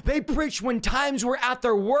inconvenient. They preach when times were at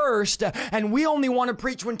their worst, and we only want to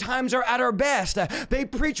preach when times are at our best. They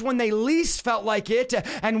preach when they least felt like it,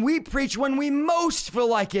 and we preach when we most feel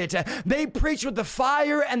like it. They preach with the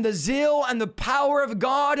fire and the zeal and the power of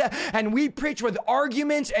God, and we preach with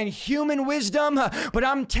arguments and human wisdom. But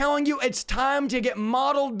I'm telling you, it's time to get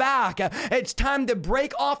modeled settled back. It's time to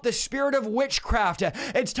break off the spirit of witchcraft.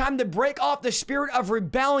 It's time to break off the spirit of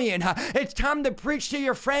rebellion. It's time to preach to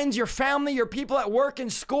your friends, your family, your people at work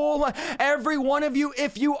and school. Every one of you,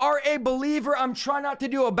 if you are a believer, I'm trying not to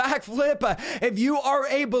do a backflip. If you are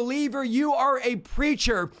a believer, you are a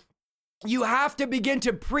preacher. You have to begin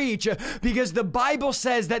to preach because the Bible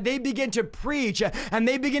says that they begin to preach and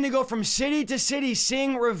they begin to go from city to city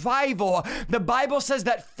seeing revival. The Bible says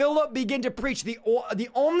that Philip began to preach, the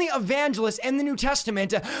only evangelist in the New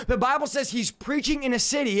Testament. The Bible says he's preaching in a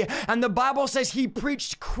city, and the Bible says he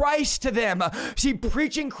preached Christ to them. See,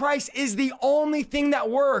 preaching Christ is the only thing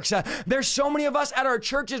that works. There's so many of us at our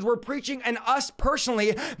churches, we're preaching, and us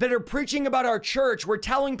personally that are preaching about our church. We're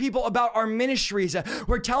telling people about our ministries.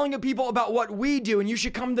 We're telling people about what we do, and you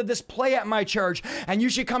should come to this play at my church, and you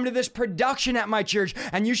should come to this production at my church,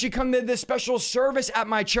 and you should come to this special service at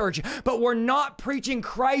my church. But we're not preaching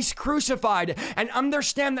Christ crucified. And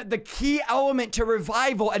understand that the key element to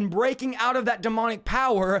revival and breaking out of that demonic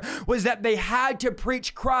power was that they had to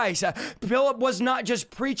preach Christ. Philip was not just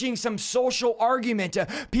preaching some social argument.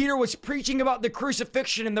 Peter was preaching about the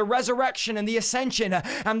crucifixion and the resurrection and the ascension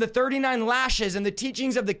and the 39 lashes and the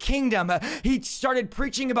teachings of the kingdom. He started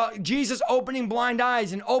preaching about Jesus opening blind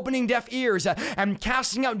eyes and opening deaf ears and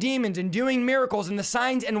casting out demons and doing miracles and the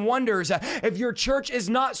signs and wonders. If your church is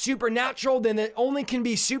not supernatural, then it only can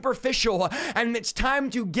be superficial, and it's time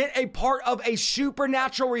to get a part of a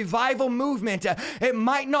supernatural revival movement. It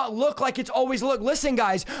might not look like it's always looked. Listen,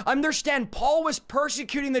 guys, understand Paul was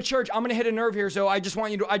persecuting the church. I'm going to hit a nerve here, so I just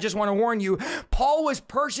want to warn you. Paul was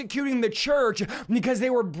persecuting the church because they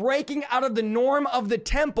were breaking out of the norm of the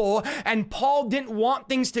temple, and Paul didn't want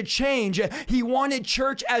things to change. He wanted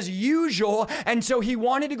church as usual, and so he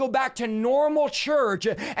wanted to go back to normal church,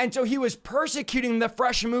 and so he was persecuting the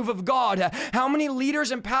fresh move of God. How many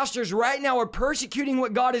leaders and pastors right now are persecuting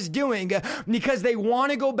what God is doing because they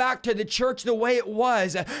want to go back to the church the way it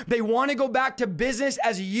was? They want to go back to business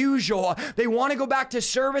as usual. They want to go back to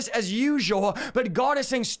service as usual, but God is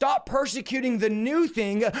saying, stop persecuting the new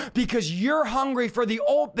thing because you're hungry for the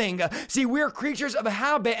old thing. See, we're creatures of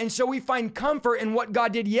habit, and so we find comfort in what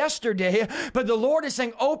God did yesterday, but the Lord is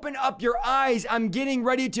saying, open up your eyes. I'm getting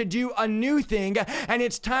ready to do a new thing, and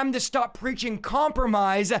it's time to stop preaching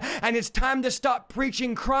compromise, and it's time to stop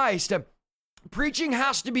preaching Christ. Preaching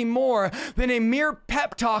has to be more than a mere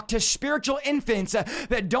pep talk to spiritual infants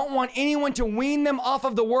that don't want anyone to wean them off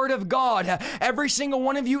of the word of God. Every single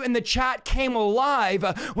one of you in the chat came alive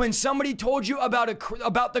when somebody told you about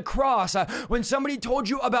the cross, when somebody told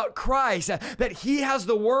you about Christ, that he has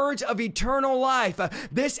the words of eternal life.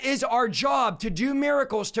 This is our job, to do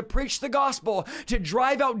miracles, to preach the gospel, to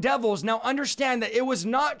drive out devils. Now understand that it was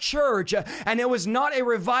not church and it was not a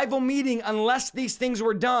revival meeting unless these things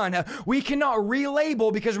were done. We cannot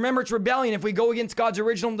relabel, because remember, it's rebellion if we go against God's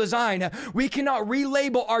original design. We cannot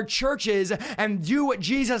relabel our churches and do what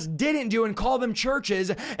Jesus didn't do and call them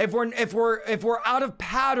churches if we're out of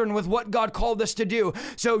pattern with what God called us to do.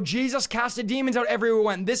 So Jesus casted demons out everywhere we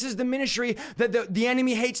went. This is the ministry that the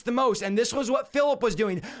enemy hates the most, and this was what Philip was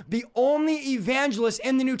doing. The only evangelist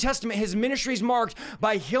in the New Testament, his ministry is marked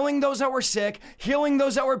by healing those that were sick, healing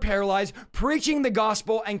those that were paralyzed, preaching the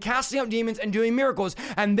gospel, and casting out demons and doing miracles.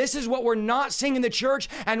 And this is what we're not seeing in the church,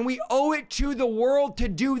 and we owe it to the world to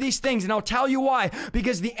do these things. And I'll tell you why.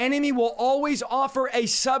 Because the enemy will always offer a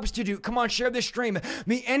substitute. Come on, share this stream.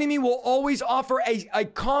 The enemy will always offer a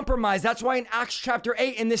compromise. That's why in Acts chapter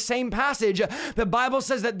 8, in this same passage, the Bible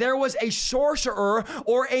says that there was a sorcerer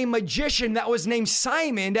or a magician that was named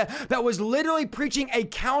Simon that was literally preaching a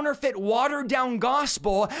counterfeit, watered down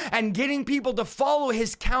gospel and getting people to follow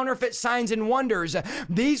his counterfeit signs and wonders.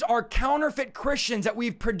 These are counterfeit Christians that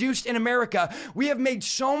we've produced in America. We have made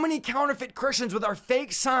so many counterfeit Christians with our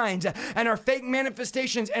fake signs and our fake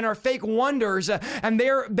manifestations and our fake wonders, and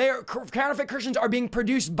their counterfeit Christians are being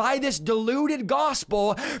produced by this deluded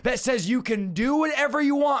gospel that says you can do whatever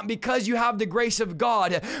you want because you have the grace of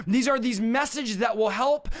God. These are these messages that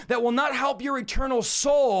will not help your eternal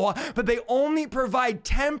soul, but they only provide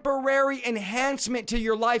temporary enhancement to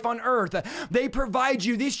your life on earth.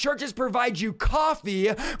 These churches provide you coffee,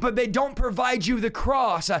 but they don't provide you the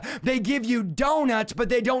cross. They give you donuts, but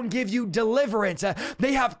they don't give you deliverance.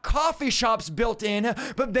 They have coffee shops built in,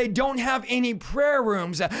 but they don't have any prayer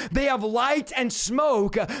rooms. They have light and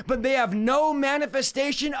smoke, but they have no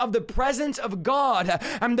manifestation of the presence of God.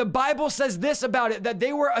 And the Bible says this about it, that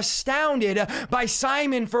they were astounded by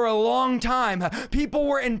Simon for a long time. People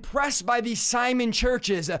were impressed by these Simon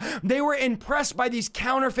churches. They were impressed by these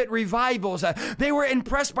counterfeit revivals. They were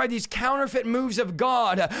impressed by these counterfeit moves of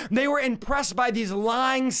God. They were impressed by these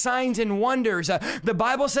lying signs and and wonders. The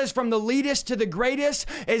Bible says from the least to the greatest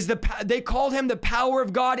they called him the power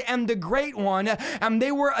of God and the great one. And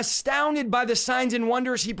they were astounded by the signs and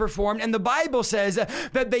wonders he performed. And the Bible says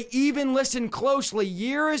that they even listened closely,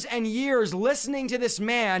 years and years, listening to this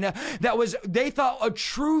man that was, they thought, a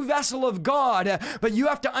true vessel of God. But you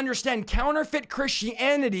have to understand, counterfeit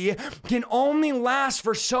Christianity can only last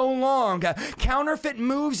for so long. Counterfeit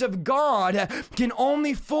moves of God can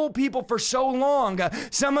only fool people for so long.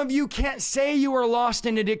 Some of you can't say you are lost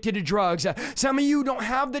and addicted to drugs. Some of you don't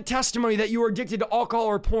have the testimony that you are addicted to alcohol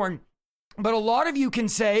or porn. But a lot of you can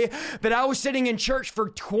say that I was sitting in church for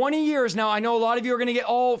 20 years. Now, I know a lot of you are going to get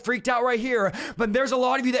all freaked out right here, but there's a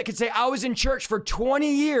lot of you that could say I was in church for 20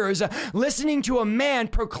 years listening to a man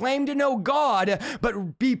proclaim to know God,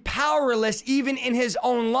 but be powerless even in his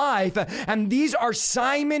own life. And these are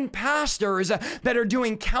Simon pastors that are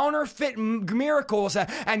doing counterfeit miracles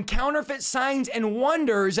and counterfeit signs and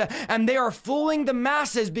wonders, and they are fooling the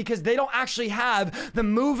masses because they don't actually have the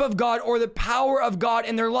move of God or the power of God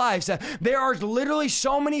in their lives. There are literally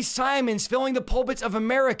so many Simons filling the pulpits of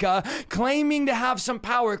America, claiming to have some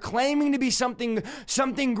power, claiming to be something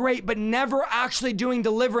great, but never actually doing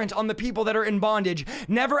deliverance on the people that are in bondage,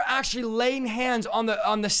 never actually laying hands on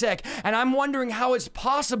the sick. And I'm wondering how it's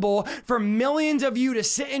possible for millions of you to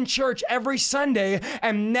sit in church every Sunday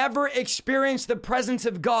and never experience the presence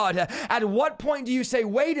of God. At what point do you say,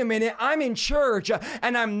 wait a minute, I'm in church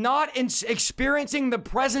and I'm not experiencing the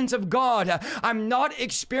presence of God. I'm not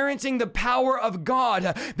experiencing the power of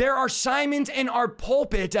God. There are Simons in our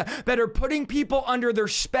pulpit that are putting people under their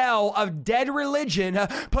spell of dead religion,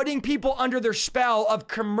 putting people under their spell of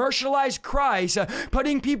commercialized Christ,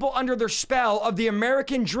 putting people under their spell of the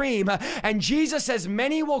American dream. And Jesus says,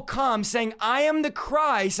 many will come saying, I am the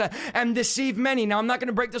Christ, and deceive many. Now, I'm not going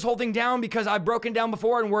to break this whole thing down because I've broken down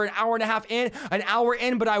before and we're an hour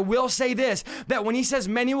in, but I will say this, that when he says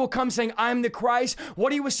many will come saying, I'm the Christ,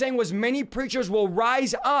 what he was saying was many preachers will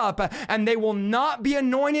rise up and they will not be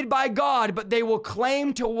anointed by God, but they will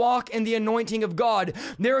claim to walk in the anointing of God.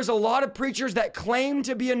 There is a lot of preachers that claim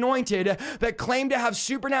to be anointed, that claim to have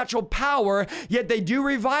supernatural power, yet they do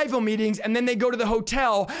revival meetings and then they go to the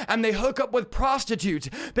hotel and they hook up with prostitutes.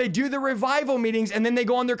 They do the revival meetings and then they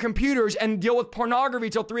go on their computers and deal with pornography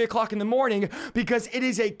till 3 o'clock in the morning because it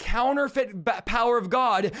is a counterfeit power of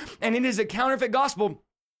God and it is a counterfeit gospel.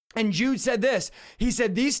 And Jude said this, he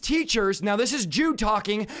said, these teachers, now this is Jude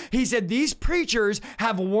talking, he said, these preachers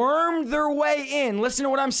have wormed their way in. Listen to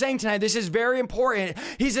what I'm saying tonight. This is very important.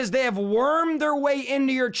 He says, they have wormed their way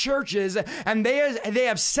into your churches and they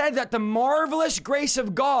have said that the marvelous grace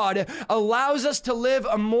of God allows us to live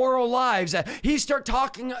immoral lives. He starts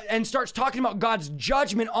talking about God's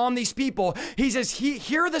judgment on these people. He says,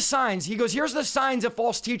 here are the signs. He goes, here's the signs of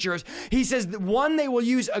false teachers. He says, one, they will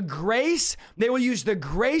use the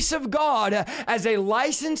grace of God as a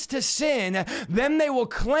license to sin. Then they will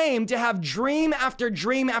claim to have dream after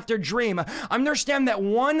dream after dream. Understand that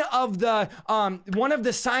one of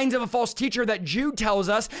the signs of a false teacher that Jude tells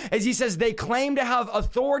us is he says they claim to have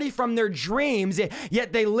authority from their dreams,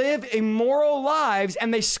 yet they live immoral lives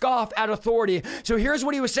and they scoff at authority. So here's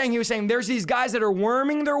what he was saying. He was saying there's these guys that are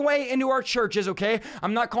worming their way into our churches, okay?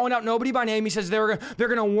 I'm not calling out nobody by name. He says they're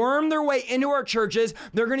going to worm their way into our churches.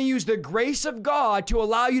 They're going to use the grace of God to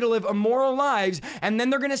allow you to live immoral lives, and then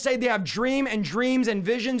they're going to say they have dreams and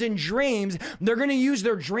visions and dreams. They're going to use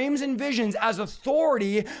their dreams and visions as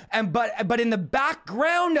authority, but in the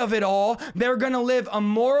background of it all, they're going to live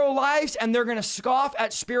immoral lives and they're going to scoff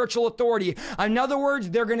at spiritual authority. In other words,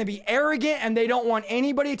 they're going to be arrogant and they don't want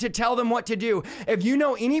anybody to tell them what to do. If you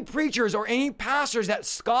know any preachers or any pastors that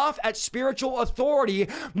scoff at spiritual authority,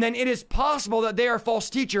 then it is possible that they are false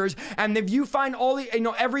teachers. And if you find all the,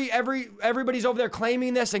 everybody's over there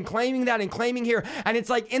claiming this and claiming that and claiming here, and it's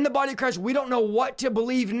like in the body of Christ, we don't know what to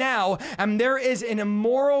believe now, and there is an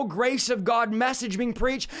immoral grace of God message being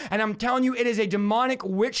preached, and I'm telling you, it is a demonic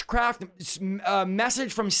witchcraft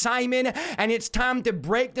message from Simon, and it's time to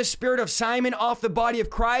break the spirit of Simon off the body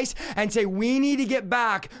of Christ and say, we need to get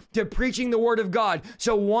back to preaching the word of God.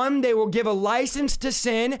 So one, they will give a license to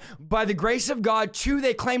sin by the grace of God. Two,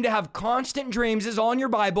 they claim to have constant dreams. This is all in your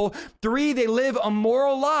Bible. Three, they live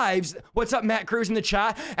immoral lives. What's up, Matt Cruz in the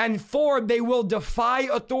chat? And four, they will defy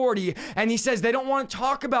authority. And he says they don't want to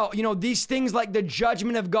talk about, these things like the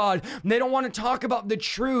judgment of God. They don't want to talk about the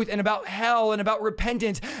truth and about hell and about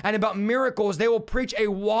repentance and about miracles. They will preach a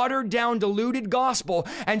watered down, diluted gospel.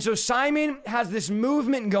 And so Simon has this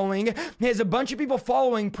movement going. He has a bunch of people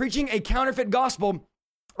following, preaching a counterfeit gospel.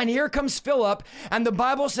 And here comes Philip, and the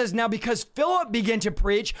Bible says now because Philip began to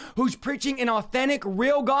preach, who's preaching an authentic,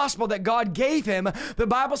 real gospel that God gave him, the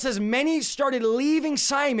Bible says many started leaving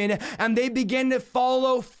Simon and they began to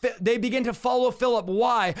follow Philip.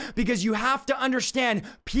 Why? Because you have to understand,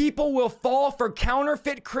 people will fall for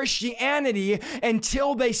counterfeit Christianity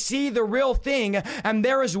until they see the real thing. And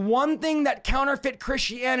there is one thing that counterfeit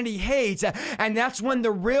Christianity hates, and that's when the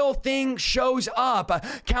real thing shows up.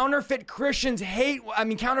 Counterfeit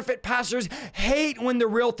pastors hate when the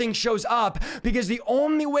real thing shows up, because the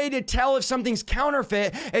only way to tell if something's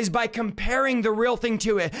counterfeit is by comparing the real thing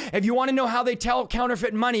to it. If you want to know how they tell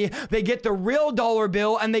counterfeit money, they get the real dollar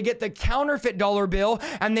bill and they get the counterfeit dollar bill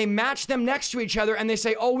and they match them next to each other and they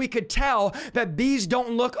say, oh, we could tell that these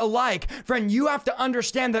don't look alike. Friend, you have to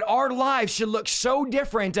understand that our lives should look so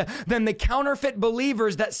different than the counterfeit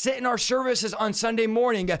believers that sit in our services on Sunday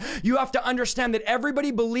morning. You have to understand that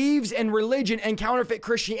everybody believes in religion and counterfeit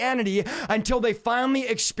Christianity until they finally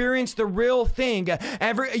experience the real thing.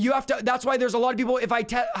 That's why there's a lot of people, if I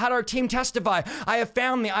had our team testify, I have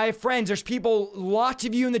family, I have friends, there's people, lots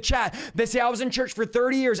of you in the chat that say, I was in church for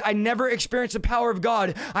 30 years, I never experienced the power of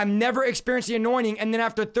God, I've never experienced the anointing, and then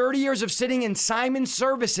after 30 years of sitting in Simon's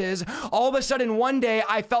services, all of a sudden one day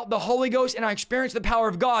I felt the Holy Ghost and I experienced the power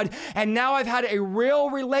of God, and now I've had a real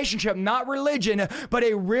relationship, not religion, but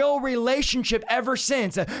a real relationship ever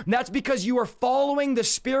since. That's because you are following the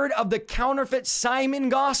spirit of the counterfeit Simon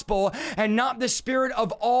gospel and not the spirit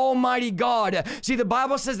of Almighty God. See, the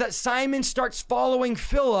Bible says that Simon starts following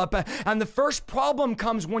Philip, and the first problem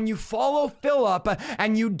comes when you follow Philip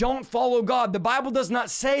and you don't follow God. The Bible does not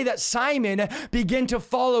say that Simon began to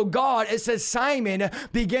follow God. It says Simon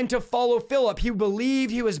began to follow Philip. He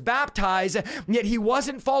believed, he was baptized, yet he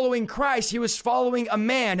wasn't following Christ. He was following a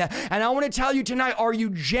man. And I want to tell you tonight, are you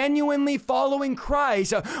genuinely following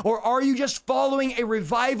Christ, or are you just following a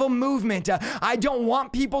revival movement? I don't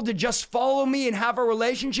want people to just follow me and have a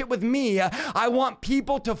relationship with me. I want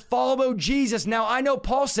people to follow Jesus. Now, I know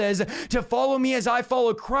Paul says to follow me as I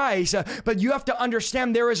follow Christ, but you have to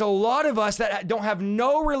understand there is a lot of us that don't have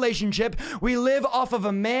no relationship. We live off of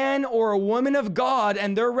a man or a woman of God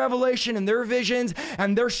and their revelation and their visions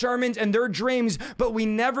and their sermons and their dreams, but we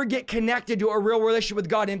never get connected to a real relationship with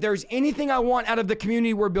God. And if there's anything I want out of the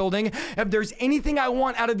community we're building, if there's anything I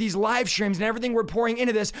want out of these live streams and everything we're pouring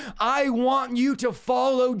into this, I want you to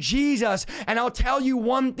follow Jesus. And I'll tell you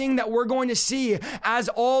one thing that we're going to see as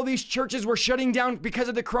all these churches were shutting down because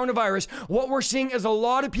of the coronavirus. What we're seeing is a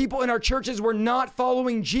lot of people in our churches were not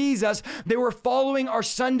following Jesus. They were following our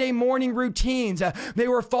Sunday morning routines. They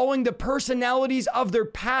were following the personalities of their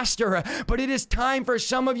pastor. But it is time for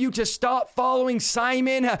some of you to stop following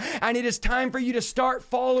Simon, and it is time for you to start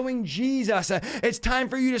following Jesus. It's time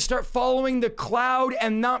for you to start following the cloud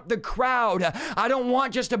and not the crowd. I don't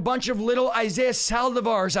want just a bunch of little Isaiah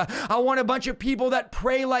Saldivars. I want a bunch of people that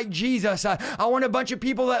pray like Jesus. I want a bunch of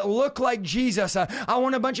people that look like Jesus. I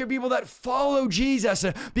want a bunch of people that follow Jesus,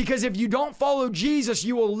 because if you don't follow Jesus,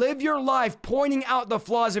 you will live your life pointing out the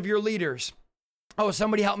flaws of your leaders. Oh,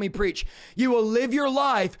 somebody help me preach. You will live your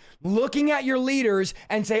life looking at your leaders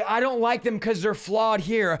and say, I don't like them because they're flawed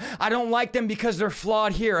here. I don't like them because they're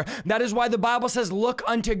flawed here. That is why the Bible says, look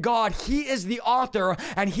unto God. He is the author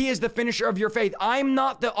and he is the finisher of your faith. I'm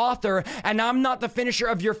not the author and I'm not the finisher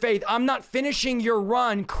of your faith. I'm not finishing your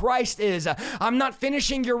run. Christ is. I'm not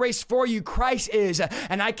finishing your race for you. Christ is.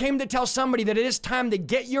 And I came to tell somebody that it is time to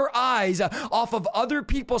get your eyes off of other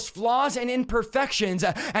people's flaws and imperfections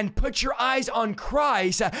and put your eyes on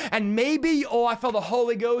Christ, and maybe, I feel the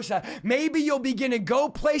Holy Ghost, maybe you'll begin to go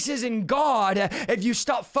places in God if you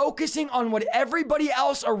stop focusing on what everybody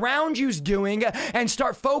else around you's doing and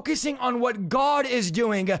start focusing on what God is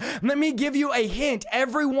doing. Let me give you a hint.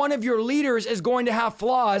 Every one of your leaders is going to have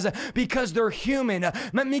flaws because they're human.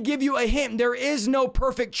 Let me give you a hint. There is no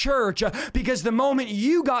perfect church because the moment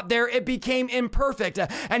you got there, it became imperfect.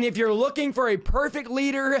 And if you're looking for a perfect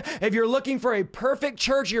leader, if you're looking for a perfect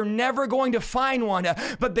church, you're never going to find one.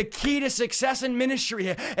 But the key to success in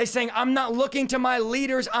ministry is saying, I'm not looking to my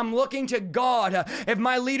leaders, I'm looking to God. If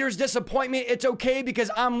my leaders disappoint me, it's okay because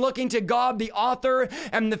I'm looking to God, the author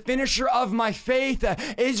and the finisher of my faith.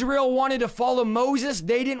 Israel wanted to follow Moses.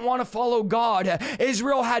 They didn't want to follow God.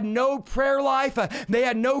 Israel had no prayer life. They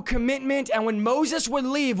had no commitment. And when Moses would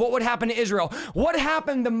leave, what would happen to Israel? What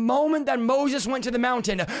happened the moment that Moses went to the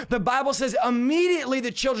mountain? The Bible says immediately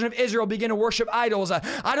the children of Israel began to worship idols.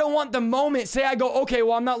 I don't want the moment, say say I go, okay,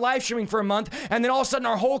 well, I'm not live streaming for a month, and then all of a sudden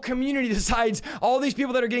our whole community decides, all these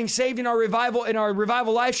people that are getting saved in our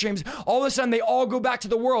revival live streams, all of a sudden they all go back to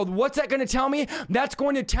the world. What's that going to tell me? That's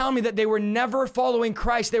going to tell me that they were never following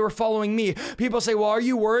Christ. They were following me. People say, well, are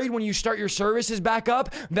you worried when you start your services back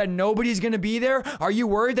up that nobody's going to be there? Are you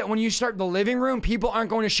worried that when you start the living room, people aren't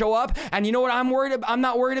going to show up? And you know what I'm worried about? I'm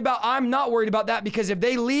not worried about that, because if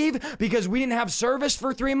they leave because we didn't have service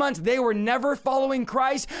for 3 months, they were never following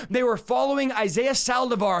Christ. They were following Isaiah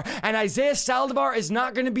Saldivar, and Isaiah Saldivar is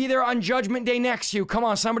not going to be there on Judgment Day next to you. Come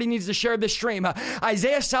on, somebody needs to share this stream.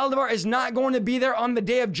 Isaiah Saldivar is not going to be there on the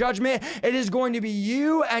day of judgment. It is going to be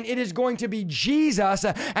you, and it is going to be Jesus,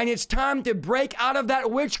 and it's time to break out of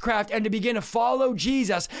that witchcraft and to begin to follow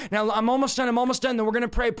Jesus. Now, I'm almost done. Then we're going to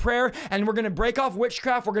pray a prayer, and we're going to break off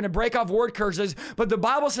witchcraft. We're going to break off word curses, but the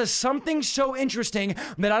Bible says something so interesting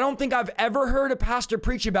that I don't think I've ever heard a pastor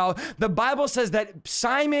preach about. The Bible says that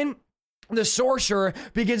Simon the sorcerer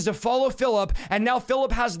begins to follow Philip, and now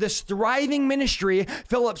Philip has this thriving ministry.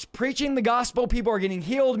 Philip's preaching the gospel. People are getting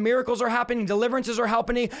healed. Miracles are happening. Deliverances are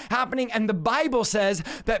happening. And the Bible says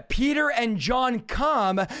that Peter and John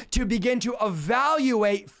come to begin to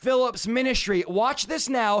evaluate Philip's ministry. Watch this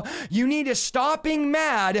now. You need to stop being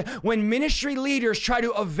mad when ministry leaders try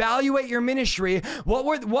to evaluate your ministry. What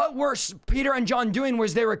were Peter and John doing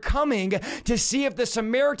was they were coming to see if the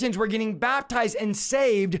Samaritans were getting baptized and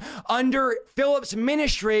saved under Philip's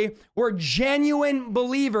ministry were genuine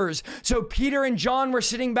believers. So Peter and John were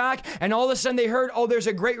sitting back, and all of a sudden they heard, oh, there's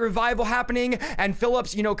a great revival happening, and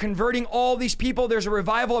Philip's, converting all these people. There's a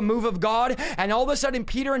revival, a move of God. And all of a sudden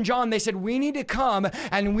Peter and John, they said, we need to come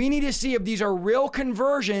and we need to see if these are real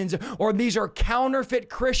conversions or these are counterfeit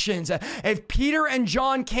Christians. If Peter and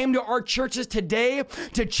John came to our churches today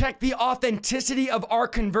to check the authenticity of our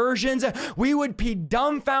conversions, we would be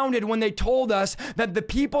dumbfounded when they told us that the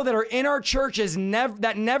people that are in our churches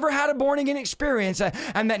that never had a born again experience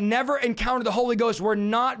and that never encountered the Holy Ghost were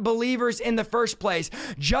not believers in the first place.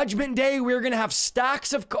 Judgment Day, we're going to have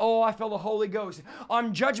stacks of, I feel the Holy Ghost.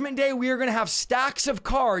 On Judgment Day, we are going to have stacks of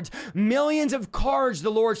cards, millions of cards.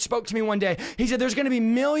 The Lord spoke to me one day. He said, there's going to be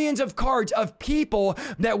millions of cards of people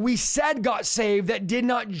that we said got saved that did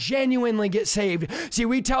not genuinely get saved. See,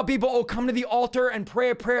 we tell people, come to the altar and pray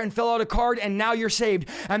a prayer and fill out a card and now you're saved.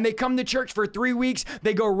 And they come to church for 3 weeks.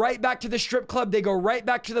 They go right back to the strip club. They go right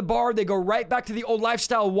back to the bar. They go right back to the old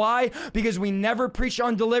lifestyle. Why? Because we never preached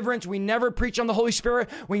on deliverance. We never preached on the Holy Spirit.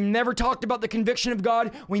 We never talked about the conviction of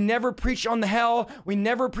God. We never preached on the hell. We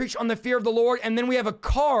never preached on the fear of the Lord. And then we have a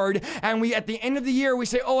card, and we, at the end of the year, we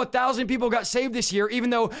say, 1,000 people got saved this year, even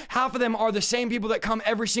though half of them are the same people that come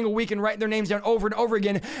every single week and write their names down over and over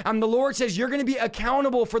again. And the Lord says, you're going to be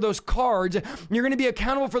accountable for those cards. You're going to be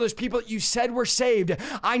accountable for those people that you said were saved.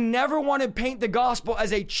 I never want to paint the gospel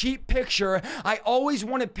as a cheap picture. I always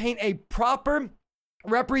want to paint a proper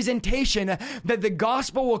representation that the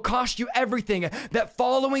gospel will cost you everything, that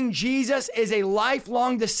following Jesus is a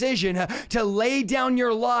lifelong decision to lay down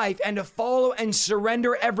your life and to follow and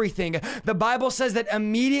surrender everything. The Bible says that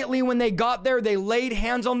immediately when they got there, they laid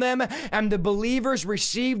hands on them and the believers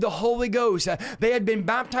received the Holy Ghost. They had been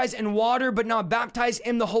baptized in water, but not baptized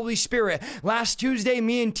in the Holy Spirit. Last Tuesday,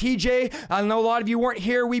 me and TJ, I know a lot of you weren't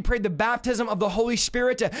here, we prayed the baptism of the Holy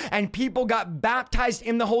Spirit and people got baptized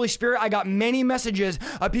in the Holy Spirit. I got many messages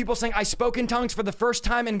of people saying, I spoke in tongues for the first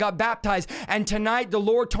time and got baptized. And tonight, the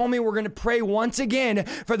Lord told me we're going to pray once again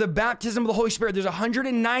for the baptism of the Holy Spirit. There's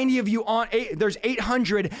 190 of you on, there's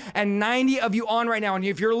 890 of you on right now. And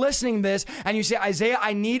if you're listening to this and you say, Isaiah,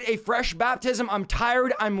 I need a fresh baptism, I'm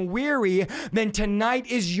tired, I'm weary, then tonight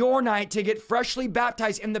is your night to get freshly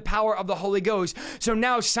baptized in the power of the Holy Ghost. So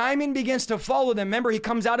now Simon begins to follow them. Remember, he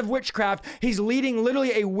comes out of witchcraft. He's leading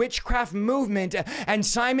literally a witchcraft movement. And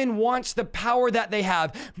Simon wants the power that they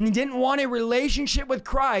have. He didn't want a relationship with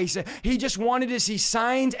Christ. He just wanted to see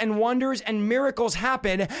signs and wonders and miracles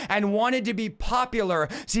happen and wanted to be popular.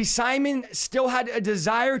 See, Simon still had a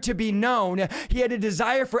desire to be known. He had a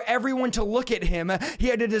desire for everyone to look at him. He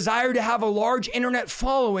had a desire to have a large internet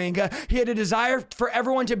following. He had a desire for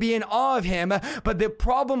everyone to be in awe of him. But the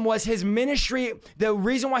problem was his ministry, the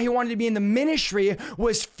reason why he wanted to be in the ministry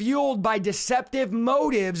was fueled by deceptive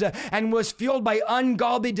motives and was fueled by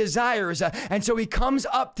ungodly desires. And so he comes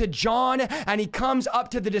up to John and he comes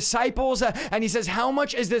up to the disciples and he says, how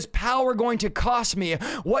much is this power going to cost me?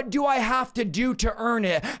 What do I have to do to earn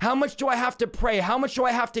it? How much do I have to pray? How much do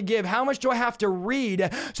I have to give? How much do I have to read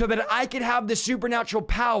so that I could have the supernatural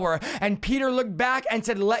power? And Peter looked back and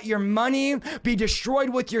said, let your money be destroyed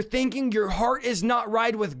with your thinking. Your heart is not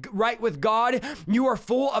right with God. You are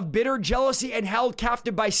full of bitter jealousy and held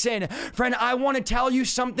captive by sin. Friend, I want to tell you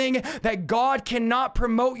something, that God cannot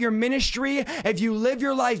promote your ministry if you live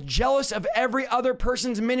your life jealous of every other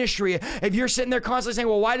person's ministry. If you're sitting there constantly saying,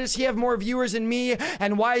 well, why does he have more viewers than me?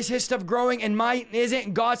 And why is his stuff growing and mine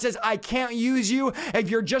isn't? God says, I can't use you if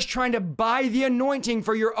you're just trying to buy the anointing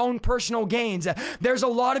for your own personal gains. There's a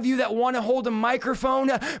lot of you that want to hold a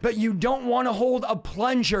microphone, but you don't want to hold a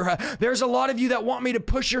plunger. There's a lot of you that want me to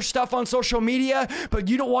push your stuff on social media, but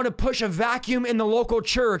you don't want to push a vacuum in the local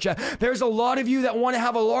church. There's a lot of you that want to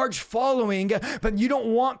have a large following, but you don't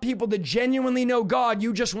want people to genuinely know God.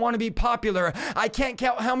 You just want to be popular. I can't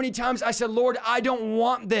count how many times I said, Lord, I don't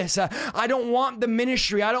want this. I don't want the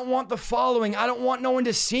ministry. I don't want the following. I don't want no one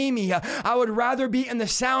to see me. I would rather be in the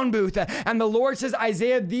sound booth. And the Lord says,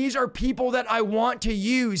 Isaiah, these are people that I want to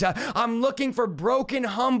use. I'm looking for broken,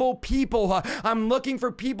 humble people. I'm looking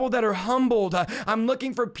for people that are humbled. I'm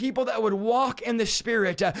looking for people that would walk in the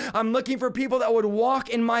Spirit. I'm looking for people that would walk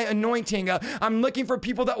in my anointing. I'm looking for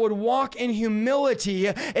people that would walk in humility.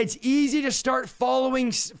 It's easy to start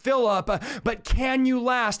following Philip, but can you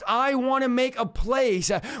last? I want to make a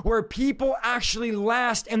place where people actually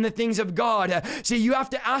last in the things of God. See, you have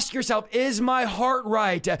to ask yourself, is my heart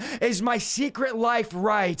right? Is my secret life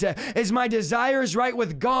right? Is my desires right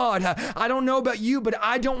with God? I don't know about you, but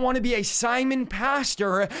I don't want to be a Simon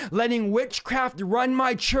pastor letting witchcraft run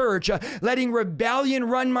my church, letting rebellion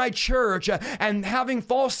run my church, and having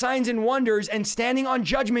false signs and wonders and standing on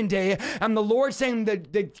judgment day. And the Lord saying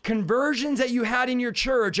that the conversions that you had in your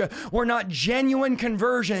church were not genuine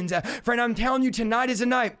conversions. Friend, I'm telling you, tonight is a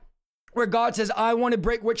night where God says, I want to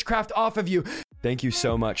break witchcraft off of you. Thank you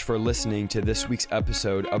so much for listening to this week's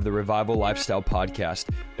episode of the Revival Lifestyle Podcast.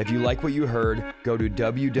 If you like what you heard, go to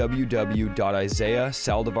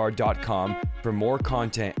www.isaiahsaldivar.com for more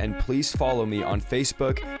content, and please follow me on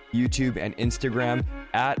Facebook, YouTube, and Instagram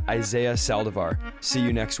at Isaiah Saldivar. See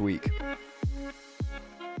you next week.